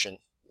situation,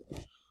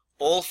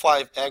 all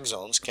 5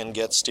 exons can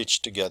get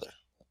stitched together.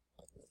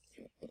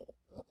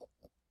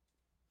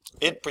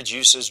 It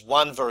produces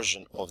one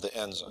version of the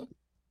enzyme.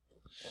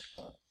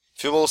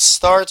 If you will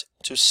start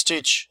to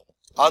stitch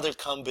other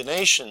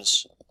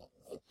combinations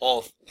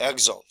of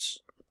exons,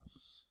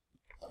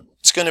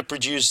 it's going to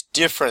produce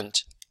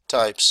different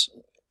types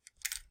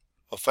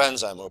of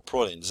enzyme or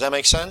protein. Does that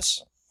make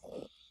sense?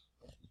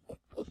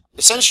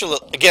 Essentially,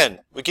 again,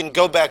 we can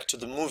go back to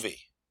the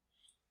movie.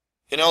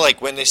 You know,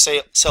 like when they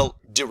sell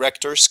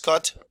director's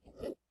cut,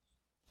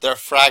 there are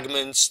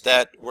fragments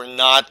that were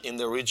not in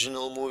the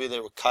original movie, they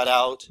were cut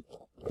out.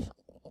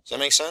 Does that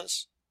make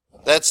sense?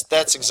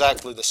 That's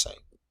exactly the same.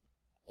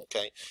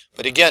 Okay?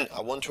 But again, I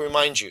want to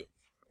remind you,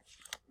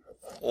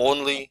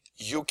 only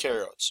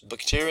eukaryotes,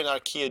 bacteria and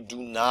archaea,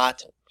 do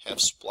not have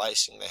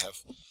splicing. They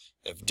have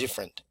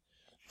different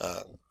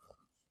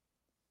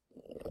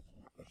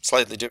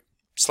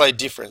slight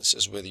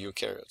differences with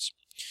eukaryotes.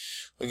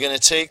 We're going to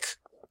take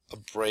a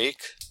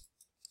break.